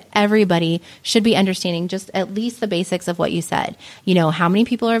think that everybody should be understanding just at least the basics of what you said. How many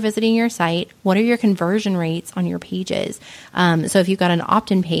people are visiting your site? What are your conversion rates on your pages? So if you've got an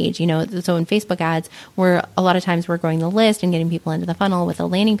opt-in page, so in Facebook ads, a lot of times we're growing the list and getting people into the funnel with a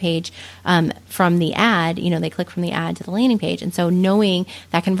landing page from the ad. They click from the ad to the landing page. And so knowing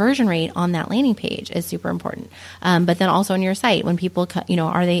that conversion rate on that landing page is super important. But then also on your site, when people,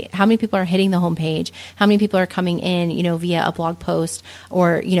 how many people are hitting the homepage? How many people are coming in, via a blog post,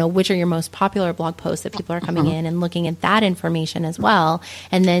 or, which are your most popular blog posts that people are coming in and looking at that information as well.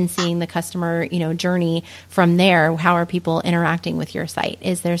 And then seeing the customer, journey from there. How are people interacting with your site?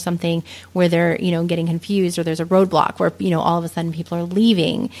 Is there something where they're, getting confused, or there's a roadblock where, all of a sudden people are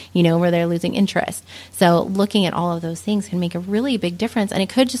leaving, where they're losing interest. So looking at all of those things can make a really big difference. And it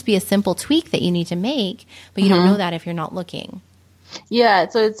could just be a simple tweak that you need to make, but you don't know that if you're not looking. Yeah,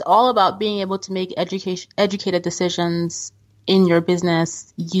 so it's all about being able to make educated decisions in your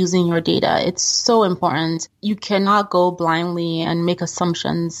business using your data. It's so important. You cannot go blindly and make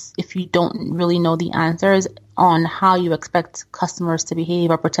assumptions if you don't really know the answers on how you expect customers to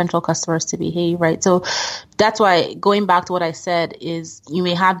behave or potential customers to behave, right? So that's why, going back to what I said, is you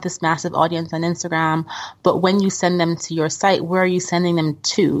may have this massive audience on Instagram, but when you send them to your site, where are you sending them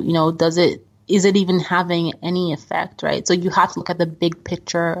to? Is it even having any effect, right? So you have to look at the big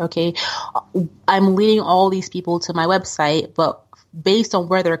picture. Okay, I'm leading all these people to my website, but based on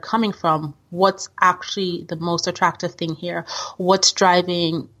where they're coming from, what's actually the most attractive thing here? What's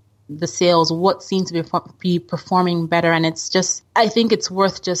driving the sales? What seems to be performing better? And I think it's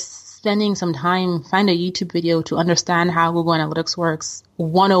worth just spending some time, find a YouTube video to understand how Google Analytics works.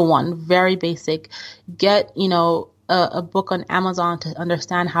 101, very basic. Get, a book on Amazon to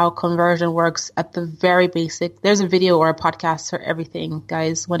understand how conversion works at the very basic. There's a video or a podcast for everything,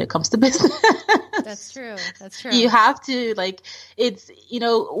 guys, when it comes to business. That's true. You have to,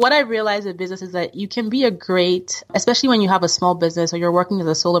 what I realize with business is that you can be especially when you have a small business or you're working as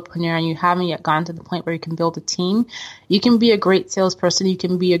a solopreneur and you haven't yet gotten to the point where you can build a team. You can be a great salesperson. You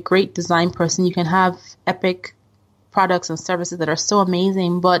can be a great design person. You can have epic products and services that are so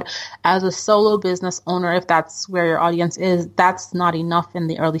amazing, but as a solo business owner, if that's where your audience is, that's not enough in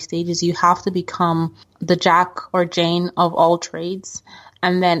the early stages. You have to become the Jack or Jane of all trades.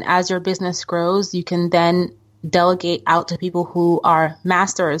 And then as your business grows, you can then delegate out to people who are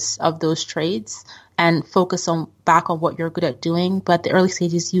masters of those trades and focus back on what you're good at doing. But the early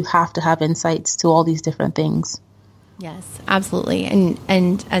stages, you have to have insights to all these different things. Yes, absolutely.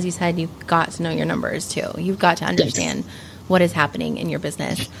 And as you said, you've got to know your numbers too. You've got to understand what is happening in your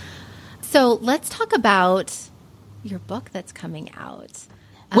business. So let's talk about your book that's coming out.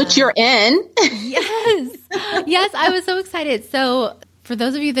 Which you're in. Yes. Yes, I was so excited. So for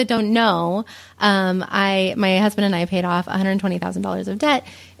those of you that don't know, my husband and I paid off $120,000 of debt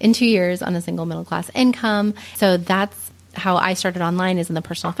in 2 years on a single middle class income. So that's how I started online, is in the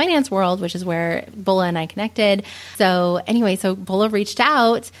personal finance world, which is where Bola and I connected. So anyway, Bola reached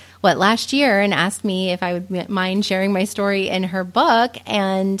out last year and asked me if I would mind sharing my story in her book.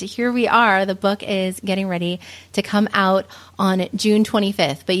 And here we are. The book is getting ready to come out on June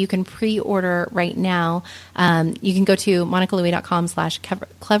 25th, but you can pre-order right now. You can go to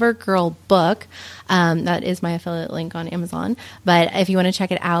monicalouis.com/clevergirlbook. That is my affiliate link on Amazon. But if you want to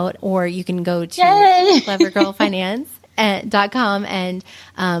check it out, or you can go to clevergirlfinance.com, and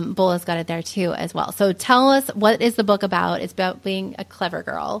Bola's got it there too as well. So tell us, what is the book about? It's about being a clever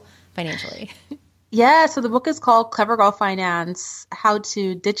girl. financially. Yeah, so the book is called Clever Girl Finance, How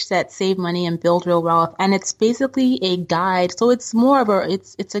to Ditch Debt, Save Money, and Build Real Wealth. And it's basically a guide. So it's more of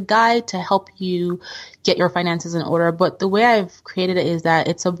it's a guide to help you get your finances in order. But the way I've created it is that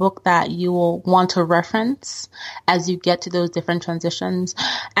it's a book that you will want to reference as you get to those different transitions.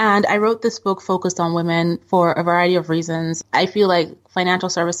 And I wrote this book focused on women for a variety of reasons. I feel like financial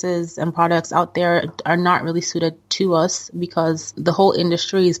services and products out there are not really suited to us because the whole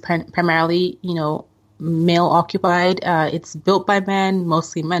industry is primarily, male occupied. It's built by men,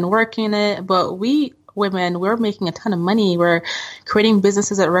 mostly men work in it, but we women, we're making a ton of money. We're creating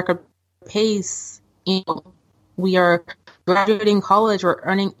businesses at record pace. We are graduating college, we're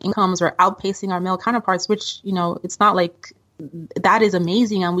earning incomes, we're outpacing our male counterparts, which, it's not like that is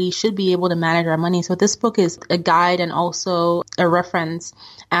amazing, and we should be able to manage our money. So this book is a guide and also a reference.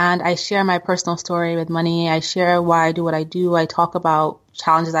 And I share my personal story with money. I share why I do what I do. I talk about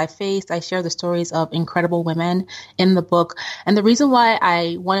challenges I faced. I share the stories of incredible women in the book. And the reason why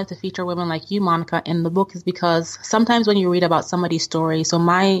I wanted to feature women like you, Monica, in the book is because sometimes when you read about somebody's story, so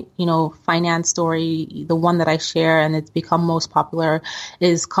my, finance story, the one that I share and it's become most popular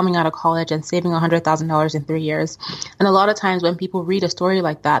is coming out of college and saving $100,000 in 3 years. And a lot of times when people read a story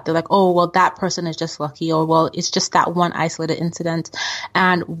like that, they're like, oh, well, that person is just lucky, or well, it's just that one isolated incident.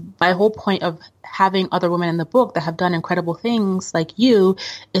 And my whole point of having other women in the book that have done incredible things like you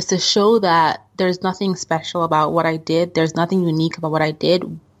is to show that there's nothing special about what I did. There's nothing unique about what I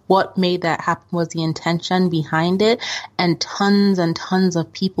did. What made that happen was the intention behind it. And tons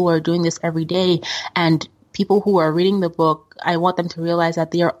of people are doing this every day. And people who are reading the book, I want them to realize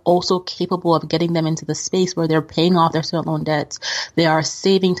that they are also capable of getting them into the space where they're paying off their student loan debts. They are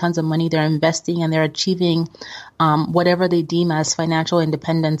saving tons of money. They're investing and they're achieving whatever they deem as financial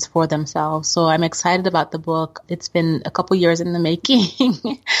independence for themselves. So I'm excited about the book. It's been a couple years in the making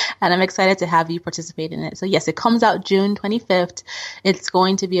and I'm excited to have you participate in it. So yes, it comes out June 25th. It's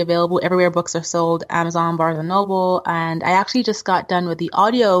going to be available everywhere books are sold, Amazon, Barnes & Noble. And I actually just got done with the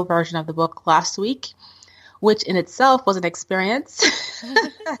audio version of the book last week, which in itself was an experience.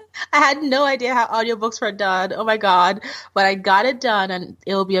 I had no idea how audiobooks were done. Oh my God. But I got it done and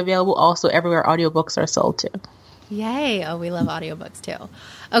it will be available also everywhere audiobooks are sold too. Yay. Oh, we love audiobooks too.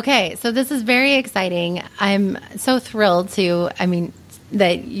 Okay. So this is very exciting. I'm so thrilled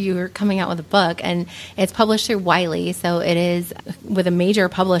that you're coming out with a book and it's published through Wiley. So it is with a major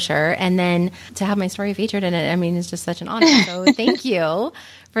publisher. And then to have my story featured in it, it's just such an honor. So thank you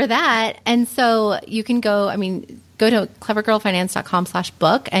for that. And so you can go to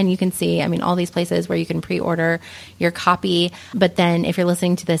clevergirlfinance.com/book and you can see, all these places where you can pre-order your copy. But then if you're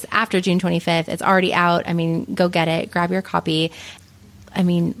listening to this after June 25th, it's already out. Go get it, grab your copy.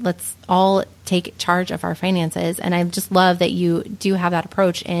 Let's all take charge of our finances. And I just love that you do have that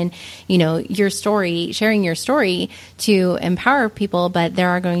approach in, your story, sharing your story to empower people. But there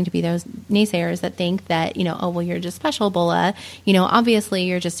are going to be those naysayers that think that, oh, well, you're just special, Bola. Obviously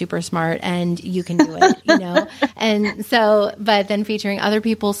you're just super smart and you can do it, And so, but then featuring other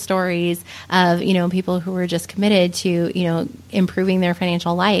people's stories of, people who were just committed to, improving their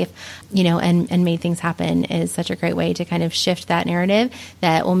financial life, and made things happen is such a great way to kind of shift that narrative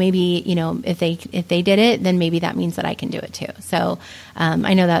that, well, maybe, if they did it, then maybe that means that I can do it too. So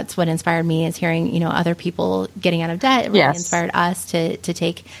I know that's what inspired me is hearing, other people getting out of debt. It really inspired us to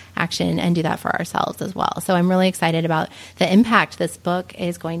take action and do that for ourselves as well. So I'm really excited about the impact this book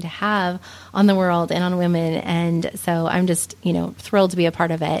is going to have on the world and on women. And so I'm just, thrilled to be a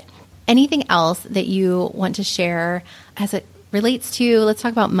part of it. Anything else that you want to share as it relates to, let's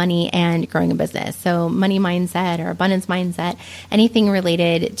talk about money and growing a business. So money mindset or abundance mindset, anything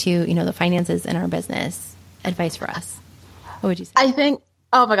related to, the finances in our business, advice for us. What would you say? I think,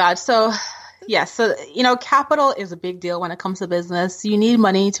 oh my God. So yes. So, capital is a big deal when it comes to business. You need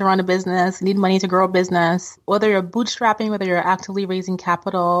money to run a business. You need money to grow a business. Whether you're bootstrapping, whether you're actively raising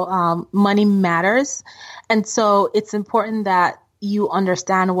capital, money matters. And so it's important that you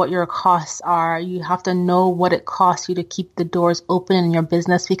understand what your costs are. You have to know what it costs you to keep the doors open in your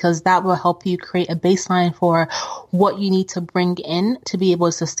business, because that will help you create a baseline for what you need to bring in to be able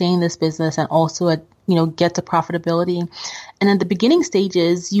to sustain this business and also, get to profitability. And in the beginning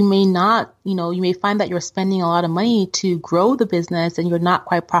stages, you may not, you may find that you're spending a lot of money to grow the business and you're not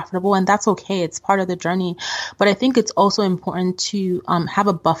quite profitable, and that's okay. It's part of the journey. But I think it's also important to have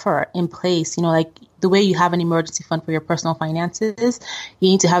a buffer in place, like the way you have an emergency fund for your personal finances, you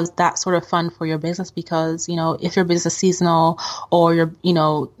need to have that sort of fund for your business, because, if your business is seasonal or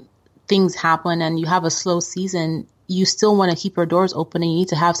things happen and you have a slow season, you still want to keep your doors open and you need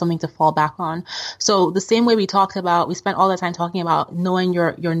to have something to fall back on. So the same way we spent all the time talking about knowing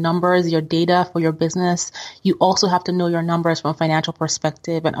your numbers, your data for your business. You also have to know your numbers from a financial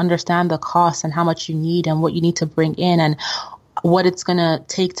perspective and understand the costs and how much you need and what you need to bring in and what it's going to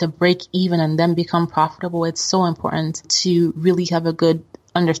take to break even and then become profitable. It's so important to really have a good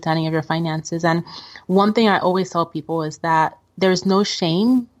understanding of your finances. And one thing I always tell people is that there's no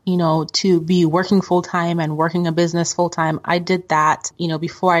shame, to be working full time and working a business full time. I did that,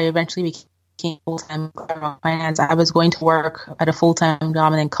 before I eventually became full-time finance. I was going to work at a full-time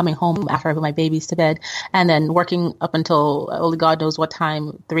job and then coming home after I put my babies to bed and then working up until only God knows what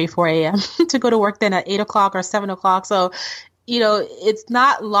time, 3, 4 a.m. to go to work then at 8 o'clock or 7 o'clock. So it's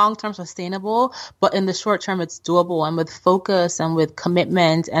not long-term sustainable, but in the short term, it's doable. And with focus and with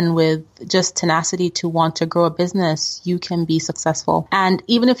commitment and with just tenacity to want to grow a business, you can be successful. And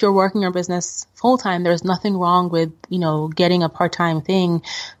even if you're working your business full-time, there's nothing wrong with, getting a part-time thing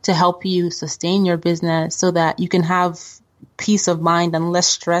to help you sustain your business so that you can have peace of mind and less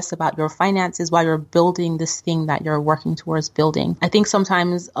stress about your finances while you're building this thing that you're working towards building. I think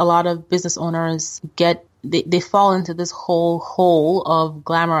sometimes a lot of business owners they fall into this whole hole of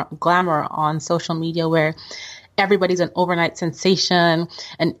glamour on social media where everybody's an overnight sensation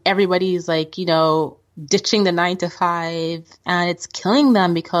and everybody's like, ditching the 9 to 5, and it's killing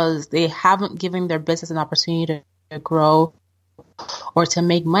them because they haven't given their business an opportunity to grow or to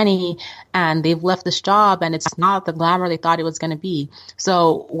make money, and they've left this job and it's not the glamour they thought it was going to be.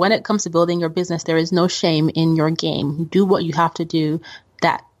 So when it comes to building your business, there is no shame in your game. Do what you have to do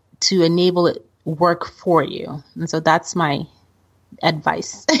to enable it work for you. And so that's my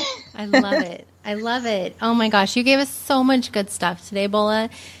advice. I love it. I love it. Oh my gosh. You gave us so much good stuff today, Bola.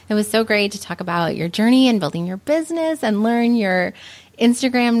 It was so great to talk about your journey and building your business and learn your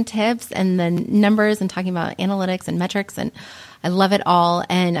Instagram tips and the numbers and talking about analytics and metrics. And I love it all.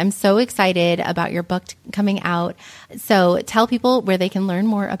 And I'm so excited about your book coming out. So tell people where they can learn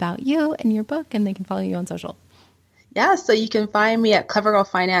more about you and your book and they can follow you on social. Yeah, so you can find me at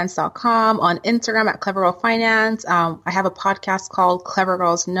clevergirlfinance.com, on Instagram at clevergirlfinance. I have a podcast called Clever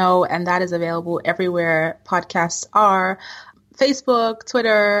Girls Know, and that is available everywhere podcasts are. Facebook,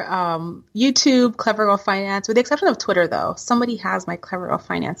 Twitter, YouTube, Clever Girl Finance, with the exception of Twitter, though. Somebody has my Clever Girl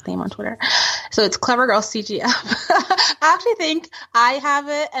Finance name on Twitter. So it's Clever Girl CGF. I actually think I have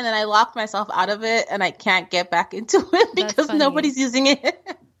it, and then I locked myself out of it, and I can't get back into it because nobody's using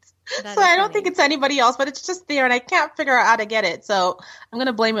it. So I don't think it's anybody else, but it's just there and I can't figure out how to get it. So I'm going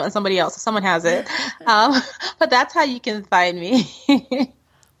to blame it on somebody else. If someone has it. But that's how you can find me.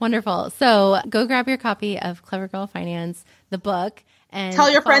 Wonderful. So go grab your copy of Clever Girl Finance, the book. And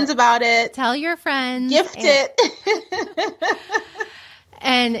tell your friends about it. Tell your friends. Gift it.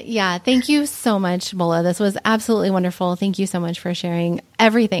 And yeah, thank you so much, Bola. This was absolutely wonderful. Thank you so much for sharing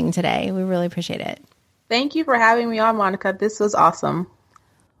everything today. We really appreciate it. Thank you for having me on, Monica. This was awesome.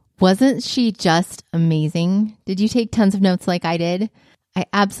 Wasn't she just amazing? Did you take tons of notes like I did? I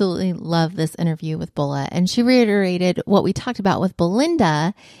absolutely love this interview with Bola, and she reiterated what we talked about with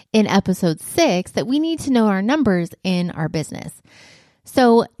Belinda in episode 6, that we need to know our numbers in our business.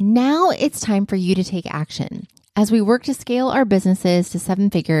 So now it's time for you to take action. As we work to scale our businesses to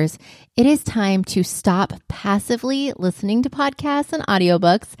 7 figures, it is time to stop passively listening to podcasts and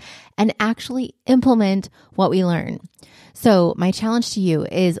audiobooks and actually implement what we learn. So my challenge to you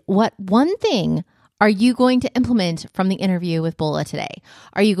is, what one thing are you going to implement from the interview with Bola today?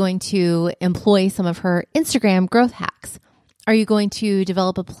 Are you going to employ some of her Instagram growth hacks? Are you going to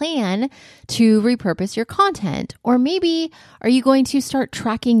develop a plan to repurpose your content? Or maybe are you going to start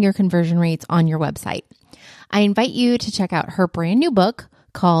tracking your conversion rates on your website? I invite you to check out her brand new book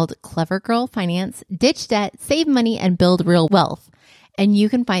called Clever Girl Finance, Ditch Debt, Save Money, and Build Real Wealth. And you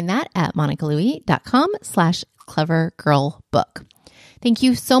can find that at monicalouis.com/clevergirlbook. Thank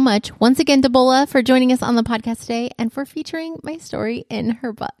you so much once again to Bola for joining us on the podcast today and for featuring my story in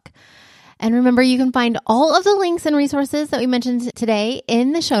her book. And remember, you can find all of the links and resources that we mentioned today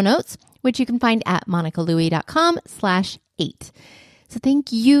in the show notes, which you can find at monicalouis.com/8. So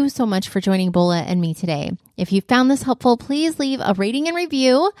thank you so much for joining Bola and me today. If you found this helpful, please leave a rating and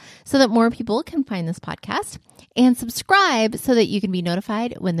review so that more people can find this podcast, and subscribe so that you can be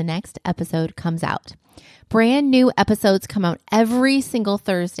notified when the next episode comes out. Brand new episodes come out every single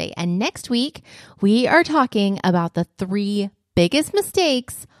Thursday. And next week, we are talking about the 3 biggest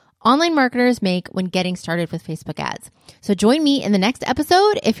mistakes online marketers make when getting started with Facebook ads. So join me in the next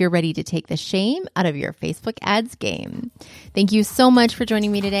episode if you're ready to take the shame out of your Facebook ads game. Thank you so much for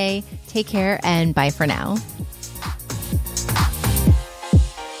joining me today. Take care and bye for now.